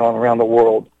what's going on around the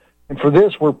world. And for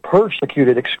this, we're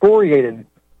persecuted, excoriated,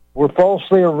 we're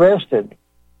falsely arrested,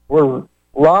 we're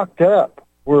locked up,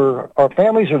 our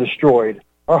families are destroyed,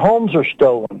 our homes are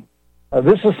stolen.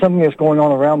 This is something that's going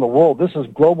on around the world. This is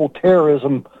global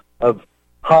terrorism of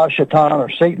Ha-Shatan, or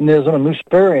Satanism, and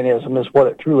Luciferianism is what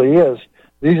it truly is.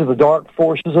 These are the dark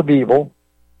forces of evil.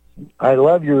 I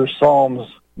love your Psalms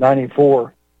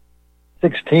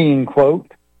 94:16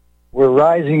 quote. We're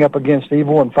rising up against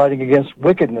evil and fighting against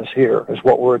wickedness here is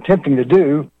what we're attempting to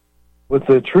do with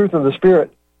the truth of the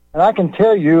Spirit. And I can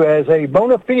tell you, as a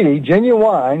bona fide,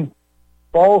 genuine,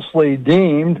 falsely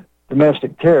deemed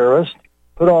domestic terrorist,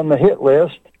 put on the hit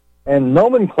list, and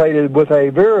nomenclated with a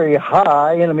very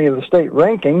high enemy of the state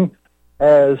ranking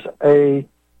as a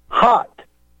hot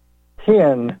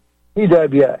 10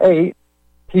 TW8,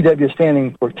 TW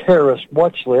standing for terrorist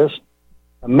watch list,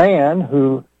 a man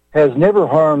who has never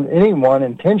harmed anyone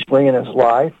intentionally in his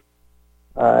life.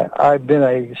 I've been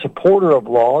a supporter of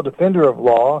law, defender of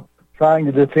law, trying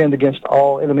to defend against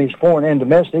all enemies, foreign and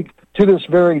domestic, to this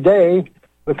very day,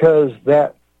 because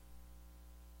that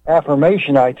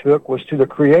affirmation I took was to the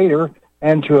Creator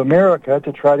and to America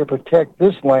to try to protect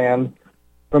this land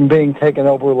from being taken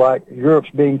over like Europe's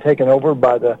being taken over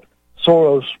by the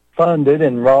Soros-funded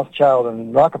and Rothschild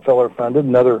and Rockefeller-funded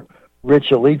and other rich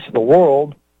elites of the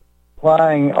world,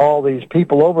 flying all these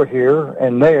people over here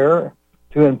and there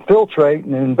to infiltrate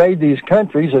and invade these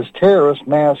countries as terrorists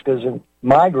masked as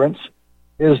migrants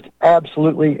is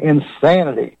absolutely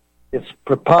insanity. It's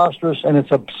preposterous and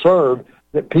it's absurd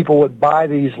that people would buy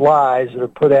these lies that are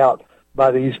put out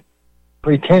by these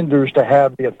pretenders to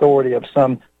have the authority of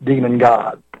some demon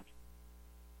god.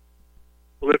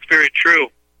 Well, that's very true.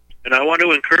 And I want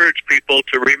to encourage people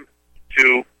to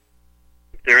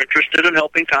they're interested in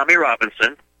helping Tommy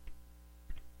Robinson,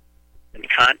 and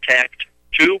contact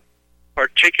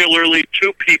particularly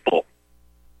two people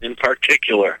in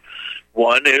particular.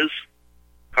 One is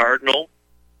Cardinal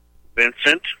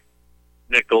Vincent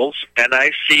Nichols,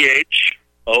 Nichols,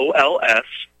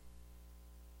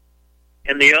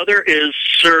 and the other is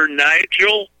Sir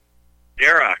Nigel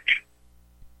Derrock,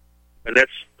 and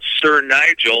that's Sir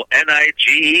Nigel,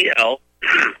 Nigel,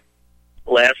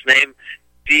 last name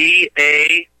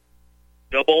Darroch.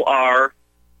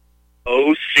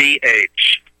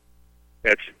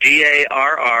 That's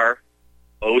Darroch.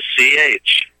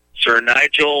 Sir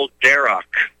Nigel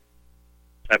Derrock.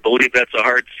 I believe that's a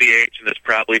hard CH, and it's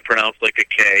probably pronounced like a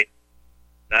K.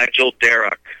 Nigel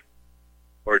Derrock,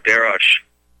 or Darroch,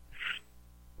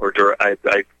 or I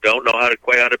don't know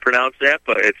quite how to pronounce that,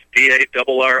 but it's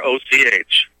Darroch.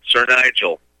 Sir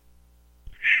Nigel.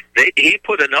 He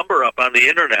put a number up on the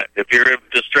internet if you're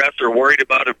distressed or worried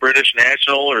about a British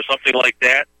national or something like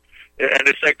that, and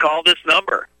it said call this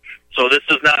number. So this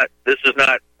is not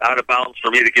out of bounds for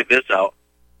me to give this out.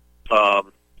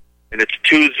 And it's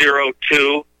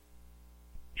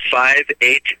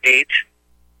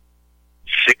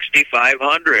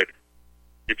 202-588-6500.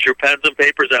 Get your pens and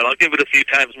papers out. I'll give it a few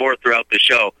times more throughout the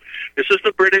show. This is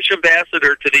the British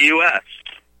ambassador to the U.S.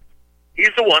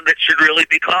 He's the one that should really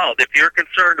be called. If you're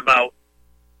concerned about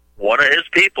one of his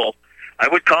people, I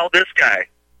would call this guy.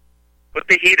 Put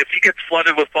the heat. If he gets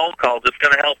flooded with phone calls, it's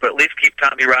going to help at least keep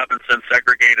Tommy Robinson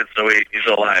segregated so he's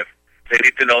alive. They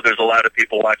need to know there's a lot of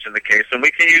people watching the case, and we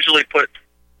can usually put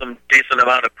some decent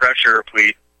amount of pressure if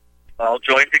we all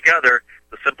join together.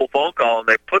 The simple phone call, and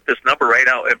they put this number right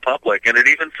out in public, and it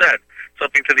even said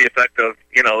something to the effect of,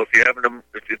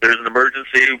 if there's an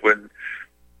emergency and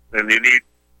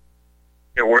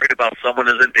you're worried about someone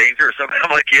is in danger or something.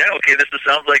 I'm like, yeah, okay, this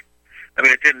sounds like. I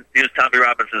mean, it didn't use Tommy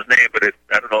Robinson's name, but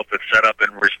I don't know if it's set up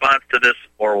in response to this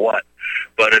or what.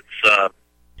 But it's a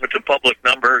public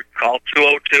number. Call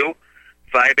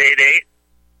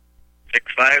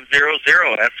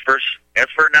 202-588-6500. Ask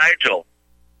for Nigel.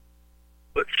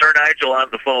 Put Sir Nigel on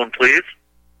the phone, please.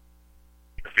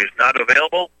 If he's not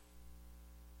available,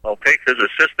 I'll take his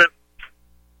assistant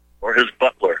or his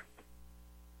butler.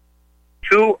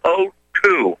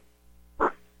 202.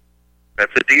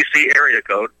 That's a D.C. area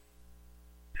code.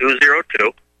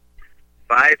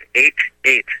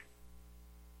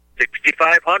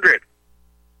 202-588-6500.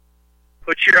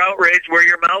 Put your outrage where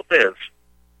your mouth is.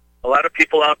 A lot of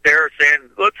people out there are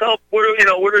saying, let's help. What are we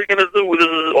going to do? This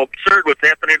is absurd what's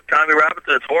happening to Tommy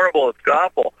Robinson. It's horrible. It's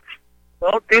awful.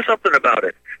 Well, do something about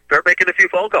it. Start making a few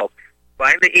phone calls.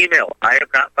 Find the email. I have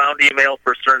not found email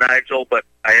for Sir Nigel, but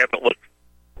I haven't looked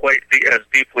quite as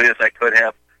deeply as I could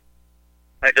have.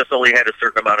 I just only had a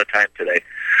certain amount of time today.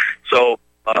 So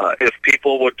if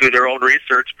people would do their own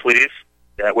research, please,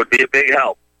 that would be a big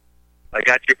help. I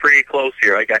got you pretty close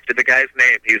here. I got you the guy's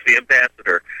name. He's the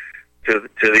ambassador to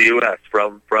the U.S.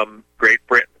 from Great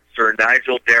Britain, Sir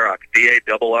Nigel Derroch,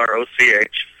 Darroch.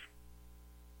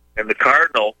 And the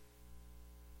Cardinal,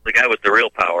 the guy with the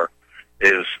real power,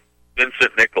 is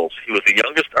Vincent Nichols. He was the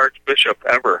youngest archbishop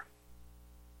ever.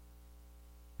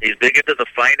 He's big into the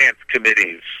finance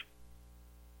committees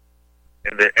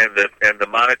and the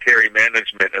monetary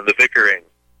management and the vicaring,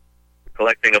 the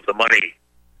collecting of the money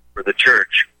for the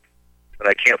church. But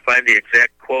I can't find the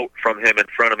exact quote from him in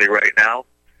front of me right now.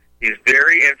 He's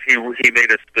he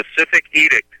made a specific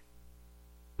edict,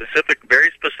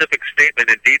 very specific statement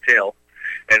in detail,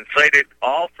 and cited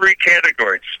all three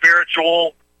categories: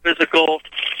 spiritual, physical,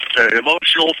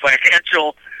 emotional,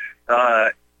 financial,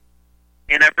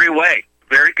 in every way.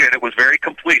 Very good. It was very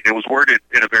complete. It was worded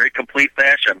in a very complete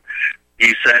fashion.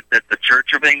 He said that the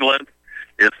Church of England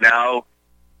is now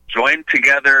joined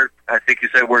together. I think he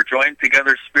said we're joined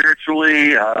together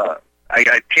spiritually. I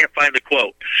can't find the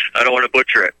quote. I don't want to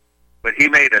butcher it. But he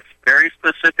made a very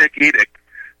specific edict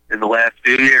in the last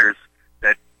few years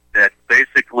that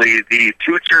basically the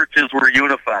two churches were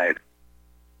unified.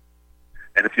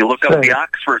 And if you look up the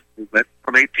Oxford movement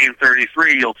from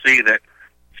 1833, you'll see that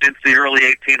since the early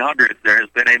 1800s, there has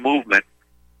been a movement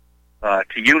to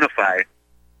unify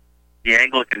the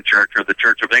Anglican Church, or the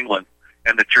Church of England,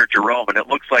 and the Church of Rome. And it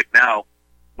looks like now,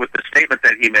 with the statement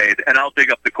that he made, and I'll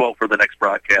dig up the quote for the next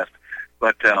broadcast,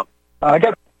 but I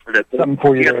got something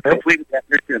for you there. Completed that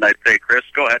mission, I'd say. Chris,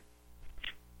 go ahead.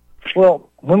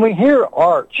 Well, when we hear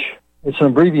Arch, it's an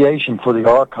abbreviation for the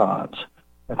Archons.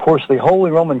 Of course, the Holy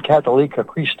Roman Catholica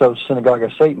Christos Synagogue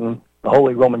of Satan, the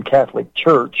Holy Roman Catholic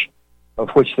Church,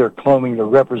 of which they're claiming to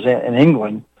represent in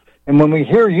England. And when we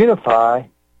hear unify,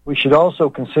 we should also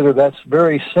consider that's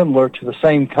very similar to the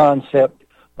same concept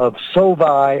of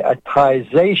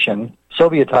Sovietization,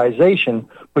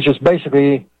 which is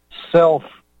basically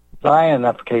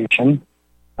self-Zionification,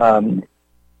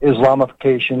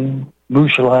 Islamification,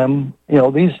 Muslim,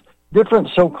 these different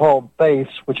so-called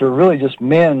faiths, which are really just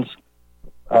men's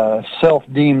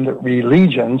self-deemed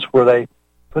religions, where they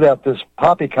put out this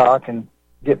poppycock and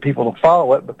get people to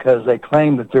follow it because they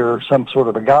claim that they're some sort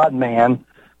of a God-man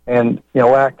and,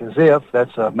 act as if.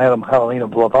 That's Madame Helena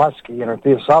Blavatsky in her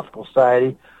Theosophical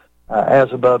Society,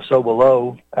 as above, so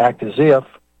below, act as if,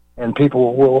 and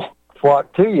people will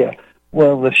flock to you.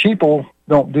 Well, the sheeple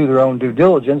don't do their own due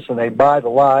diligence, and they buy the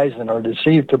lies and are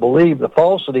deceived to believe the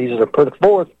falsities that are put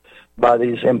forth by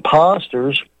these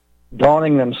imposters,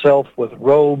 donning themselves with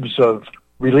robes of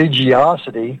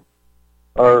religiosity,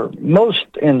 are most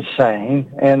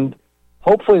insane. And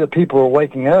hopefully the people are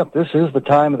waking up. This is the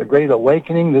time of the Great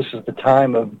Awakening. This is the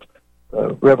time of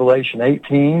Revelation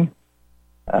 18.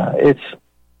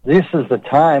 This is the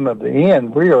time of the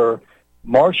end. We are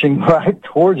marching right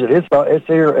towards it. It's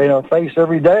here in our face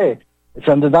every day. It's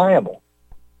undeniable.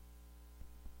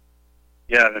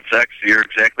 Yeah, you're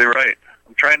exactly right.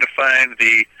 I'm trying to find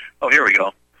here we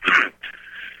go.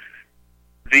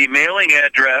 The mailing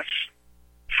address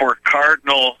for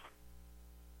Cardinal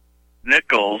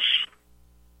Nichols,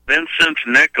 Vincent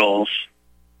Nichols,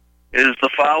 is the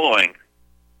following.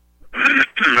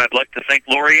 I'd like to thank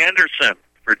Lori Anderson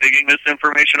for digging this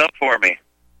information up for me.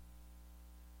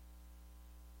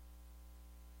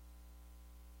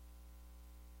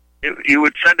 You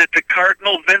would send it to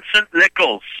Cardinal Vincent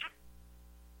Nichols,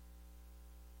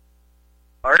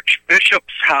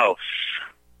 Archbishop's House,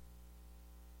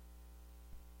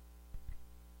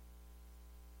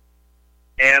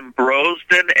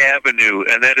 Ambrosden Avenue,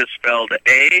 and that is spelled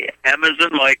A, M as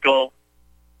in Michael,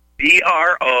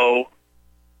 B-R-O-S-D-E-N.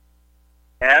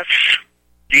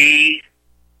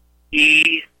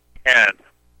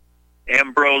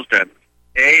 Ambrosden.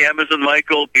 A, M as in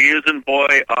Michael, B as in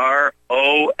boy,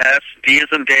 R-O-S, D as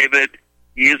in David,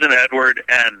 E as in Edward,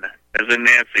 N as in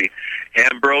Nancy.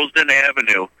 Ambrosden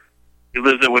Avenue. He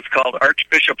lives at what's called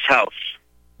Archbishop's House.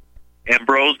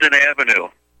 Ambrosden Avenue.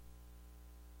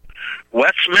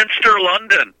 Westminster,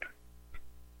 London.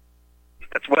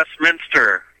 That's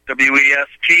Westminster.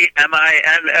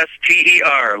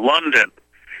 W-E-S-T-M-I-N-S-T-E-R. London.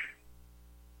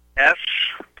 S,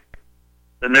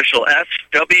 the initial S,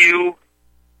 W,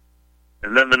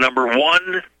 and then the number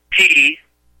 1, T,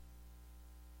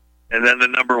 and then the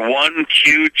number 1,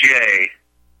 Q, J.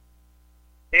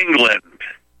 England.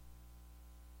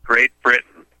 Great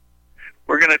Britain.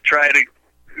 I'm going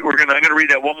to read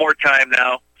that one more time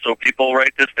now, so people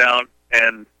write this down,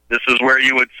 and this is where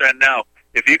you would send now.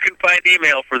 If you can find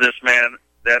email for this man,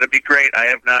 that'd be great.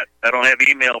 I don't have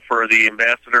email for the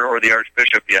ambassador or the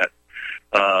archbishop yet.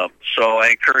 So I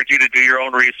encourage you to do your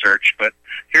own research, but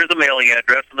here's a mailing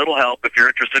address, and it'll help if you're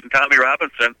interested in Tommy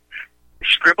Robinson.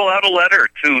 Scribble out a letter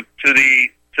to the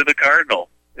cardinal.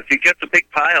 If he gets a big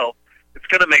pile, it's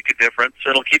going to make a difference.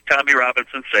 It'll keep Tommy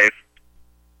Robinson safe.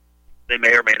 They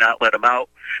may or may not let him out,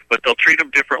 but they'll treat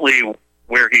him differently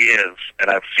where he is. And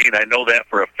I know that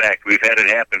for a fact. We've had it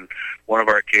happen. One of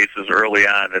our cases early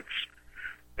on, it's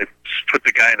put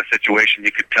the guy in a situation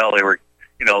you could tell they were,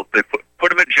 they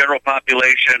put him in general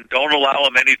population, don't allow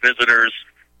him any visitors,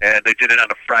 and they did it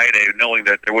on a Friday knowing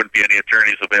that there wouldn't be any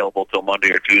attorneys available till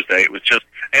Monday or Tuesday. It was just,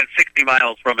 and 60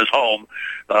 miles from his home.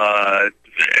 All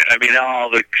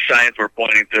the signs were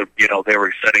pointing to, they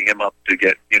were setting him up to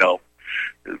get,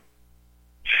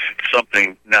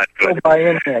 something not good. By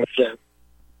intent,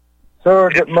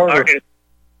 surrogate murder.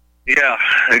 Yeah,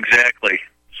 exactly.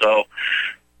 So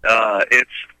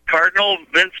it's Cardinal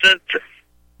Vincent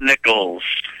Nichols,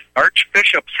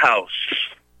 Archbishop's House,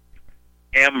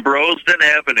 Ambrosden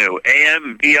Avenue,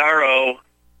 A-M-B-R-O-S-D-E-N,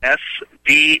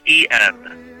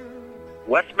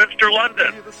 Westminster,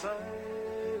 London.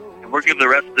 And we'll give the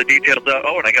rest of the details out.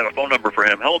 Oh, and I got a phone number for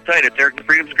him. Hold tight. It's Eric the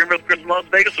Freedom Screamer with Chris in Las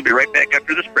Vegas. We'll be right back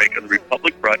after this break on the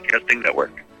Republic Broadcasting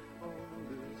Network.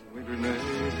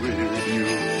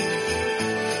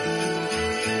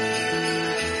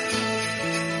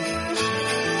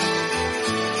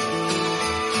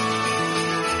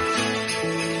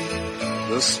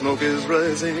 The smoke is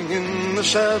rising in the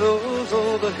shadows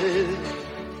overhead.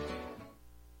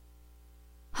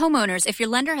 Homeowners, if your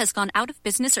lender has gone out of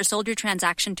business or sold your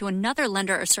transaction to another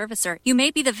lender or servicer, you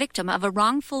may be the victim of a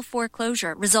wrongful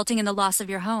foreclosure, resulting in the loss of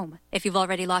your home. If you've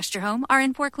already lost your home, are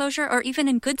in foreclosure, or even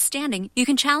in good standing, you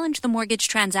can challenge the mortgage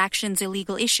transaction's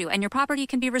illegal issue, and your property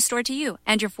can be restored to you,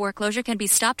 and your foreclosure can be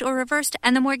stopped or reversed,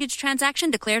 and the mortgage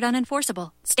transaction declared unenforceable.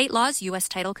 State laws, U.S.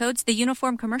 title codes, the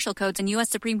Uniform Commercial Codes, and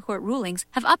U.S. Supreme Court rulings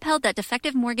have upheld that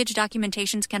defective mortgage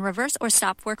documentations can reverse or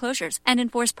stop foreclosures and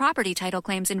enforce property title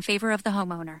claims in favor of the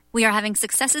homeowner. We are having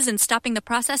successes in stopping the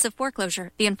process of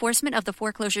foreclosure, the enforcement of the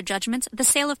foreclosure judgments, the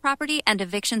sale of property, and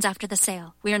evictions after the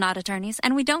sale. We are not attorneys,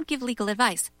 and we don't give legal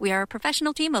advice. We are a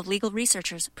professional team of legal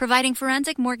researchers, providing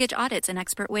forensic mortgage audits and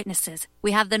expert witnesses.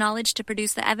 We have the knowledge to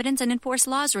produce the evidence and enforce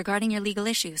laws regarding your legal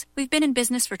issues. We've been in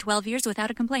business for 12 years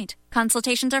without a complaint.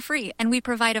 Consultations are free, and we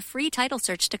provide a free title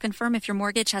search to confirm if your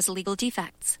mortgage has legal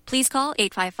defects. Please call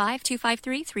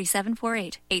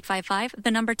 855-253-3748. 855,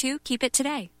 2, keep it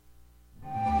today.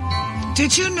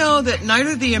 Did you know that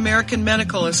neither the American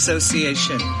Medical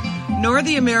Association nor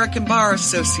the American Bar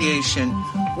Association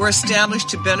were established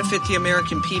to benefit the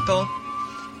American people?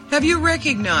 Have you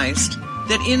recognized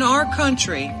that in our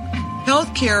country,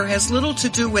 health care has little to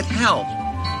do with health,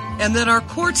 and that our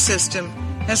court system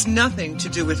has nothing to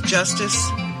do with justice?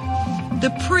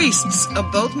 The priests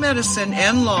of both medicine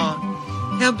and law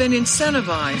have been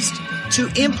incentivized to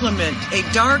implement a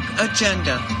dark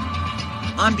agenda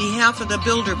on behalf of the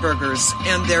Bilderbergers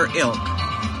and their ilk.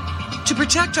 To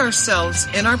protect ourselves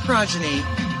and our progeny,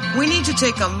 we need to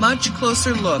take a much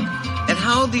closer look at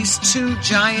how these two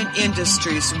giant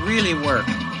industries really work.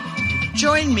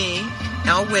 Join me,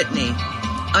 Al Whitney,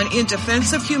 on In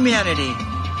Defense of Humanity,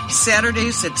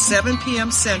 Saturdays at 7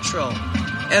 p.m. Central,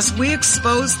 as we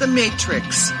expose the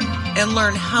Matrix and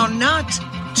learn how not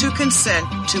to consent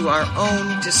to our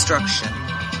own destruction.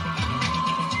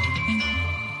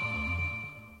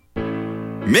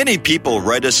 Many people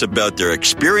write us about their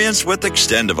experience with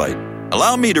Extendivite.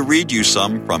 Allow me to read you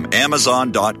some from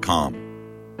Amazon.com.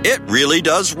 It really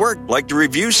does work like the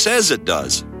review says it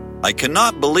does. I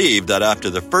cannot believe that after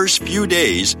the first few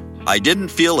days, I didn't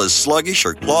feel as sluggish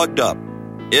or clogged up.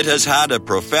 It has had a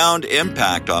profound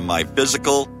impact on my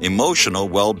physical, emotional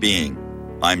well-being.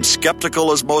 I'm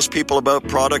skeptical as most people about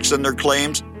products and their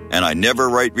claims, and I never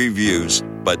write reviews,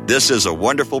 but this is a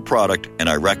wonderful product and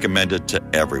I recommend it to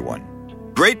everyone.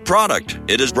 Great product.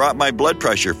 It has brought my blood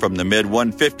pressure from the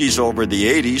mid-150s over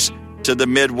the 80s to the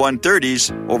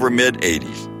mid-130s over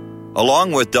mid-80s,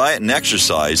 along with diet and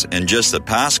exercise in just the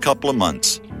past couple of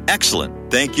months.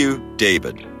 Excellent. Thank you,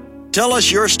 David. Tell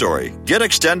us your story. Get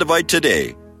Extendivite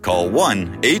today. Call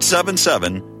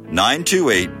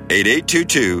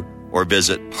 1-877-928-8822 or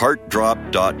visit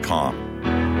heartdrop.com.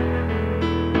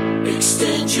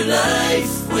 Extend your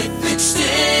life with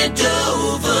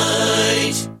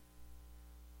Extendovite.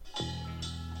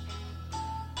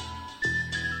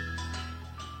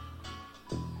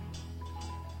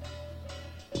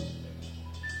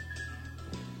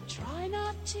 Try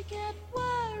not to get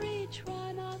worried,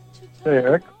 try not to Hey,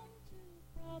 Eric.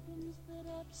 problems that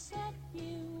upset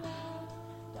you.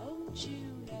 Don't you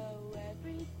know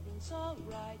everything's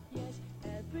alright? Yes,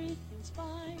 everything's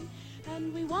fine.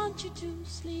 And we want you to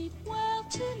sleep well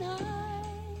tonight.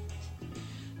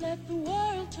 Let the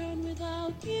world turn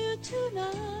without you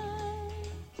tonight.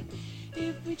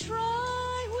 If we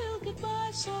try, we'll get by,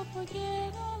 so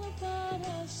forget all about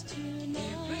us tonight.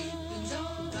 Everything's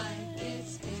alright,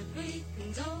 yes,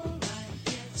 everything's alright,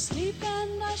 yes. Sleep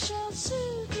and I shall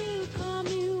soothe you, calm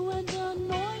you and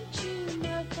anoint you,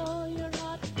 therefore your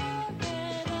hot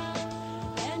forehead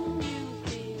out. And you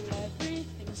feel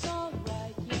everything's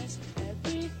alright, yes,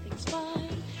 everything's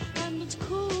fine. And it's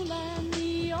cool and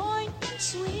the ointment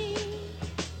sweet,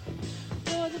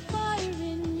 for the fire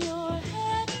in your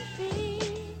head and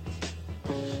feet.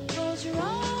 Close your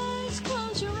eyes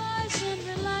and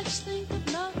relax, think of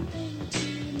nothing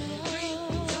tonight.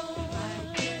 Everything's alright,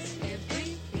 yes,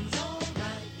 everything's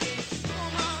alright, yes.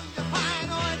 Come on, the fine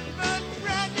ointment,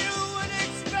 brand new and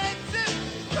expensive,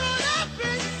 could have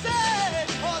been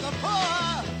saved for the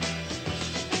poor.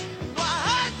 Why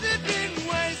has it been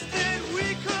wasted? We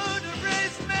could have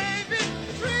raised maybe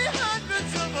 300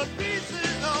 silver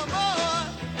pieces or more.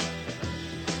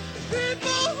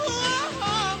 People who are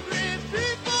hungry,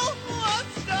 people who are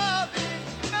starving,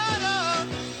 matter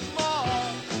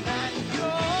more than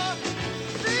your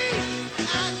feet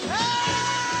and head.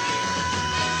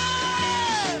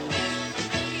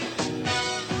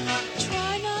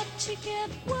 Try not to get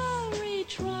worried,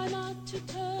 try not to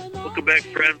turn on. Welcome back,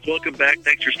 friends. Welcome back.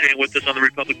 Thanks for staying with us on the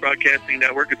Republic Broadcasting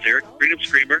Network. It's Eric,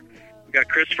 Freedomscreamer. We got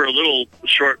Chris for a little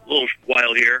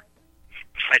while here.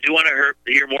 I do want to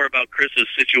hear more about Chris's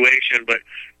situation, but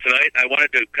tonight I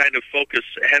wanted to kind of focus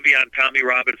heavy on Tommy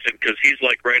Robinson because he's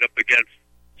like right up against,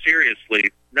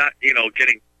 seriously, not,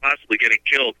 possibly getting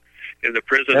killed in the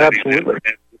prison that he's in.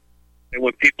 And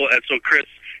when people, and so Chris,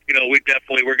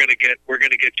 we're going to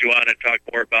get you on and talk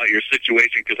more about your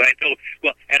situation because I know,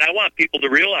 and I want people to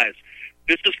realize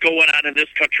this is going on in this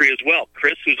country as well.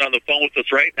 Chris, who's on the phone with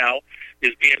us right now,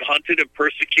 is being hunted and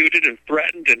persecuted and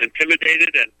threatened and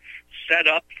intimidated and set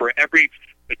up for every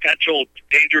potential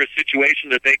dangerous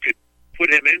situation that they could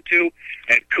put him into.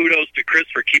 And kudos to Chris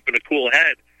for keeping a cool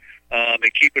head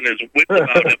and keeping his wits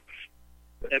about him.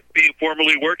 And being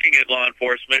formerly working in law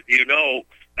enforcement, you know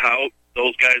how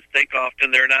those guys think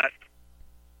often they're not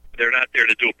there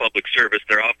to do a public service.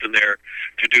 They're often there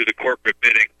to do the corporate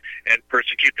bidding and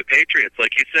persecute the patriots.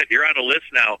 Like you said, you're on a list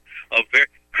now of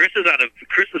Chris is on a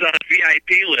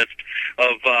VIP list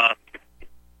of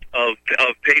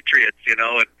patriots,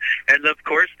 and of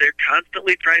course they're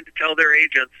constantly trying to tell their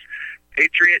agents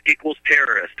patriot equals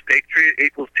terrorist,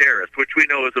 which we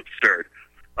know is absurd.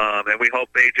 And we hope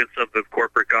agents of the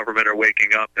corporate government are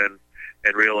waking up and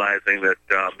realizing that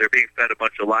they're being fed a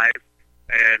bunch of lies,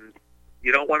 and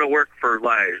you don't want to work for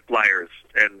liars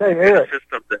and a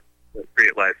system that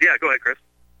create lies. Yeah, go ahead, Chris.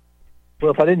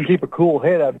 Well, if I didn't keep a cool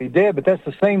head, I'd be dead. But that's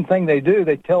the same thing they do.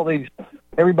 They tell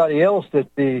everybody else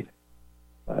that the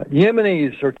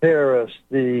Yemenis are terrorists,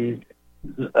 the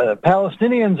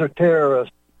Palestinians are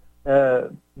terrorists,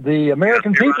 the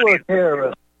American people are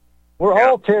terrorists. We're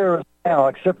all terrorists now,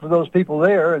 except for those people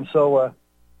there. And so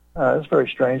it's very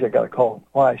strange. I got to call him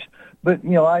twice. But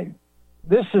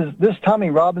this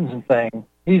Tommy Robinson thing.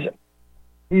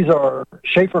 He's our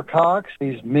Schaefer Cox.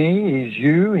 He's me. He's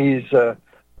you. He's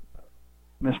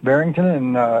Miss Barrington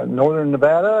in northern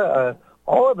Nevada.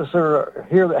 All of us are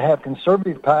here that have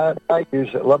conservative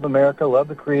values, that love America, love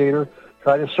the Creator,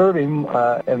 try to serve Him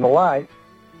in the light.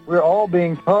 We're all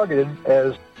being targeted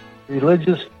as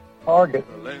religious target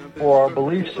for our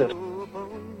belief system.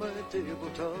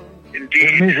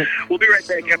 Indeed. We'll be right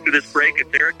back after this break.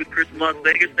 It's Eric with Chris in Las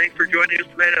Vegas. Thanks for joining us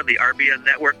tonight on the RBN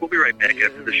Network. We'll be right back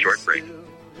after this short break.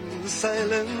 In the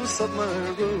silence of my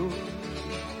room,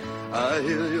 I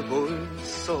hear your voice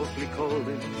softly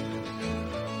calling.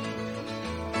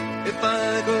 If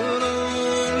I could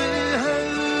only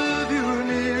have you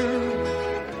near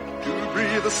to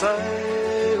breathe a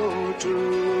sigh or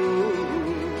two,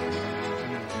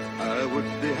 I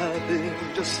would be happy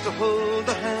just to hold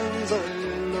the hands I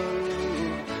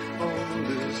love on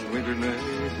this winter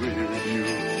night with you.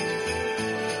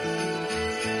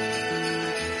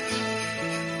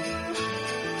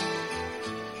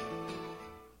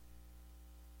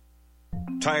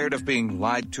 Tired of being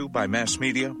lied to by mass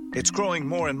media? It's growing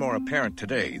more and more apparent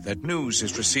today that news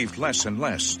is received less and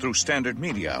less through standard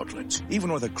media outlets.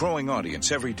 Even with a growing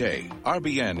audience every day,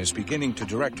 RBN is beginning to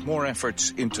direct more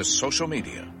efforts into social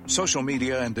media. Social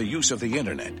media and the use of the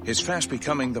internet is fast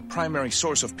becoming the primary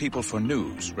source of people for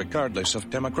news, regardless of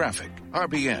demographic.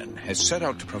 RBN has set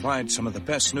out to provide some of the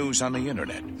best news on the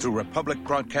internet through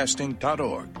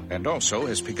republicbroadcasting.org, and also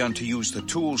has begun to use the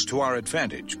tools to our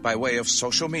advantage by way of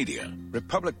social media.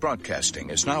 Republic Broadcasting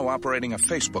is now operating a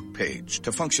Facebook page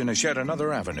to function as yet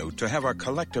another avenue to have our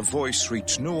collective voice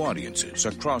reach new audiences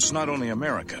across not only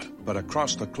America, but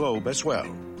across the globe as well.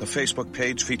 The Facebook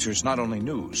page features not only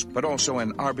news, but also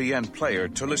an RBN player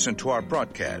to listen to our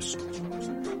broadcast.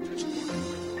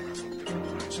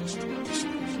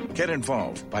 Get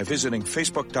involved by visiting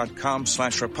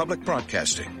facebook.com/Republic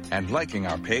Broadcasting and liking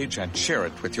our page and share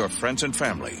it with your friends and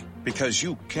family, because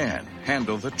you can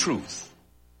handle the truth.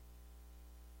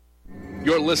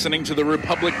 You're listening to the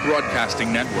Republic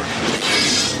Broadcasting Network,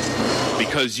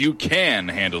 because you can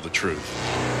handle the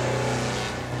truth.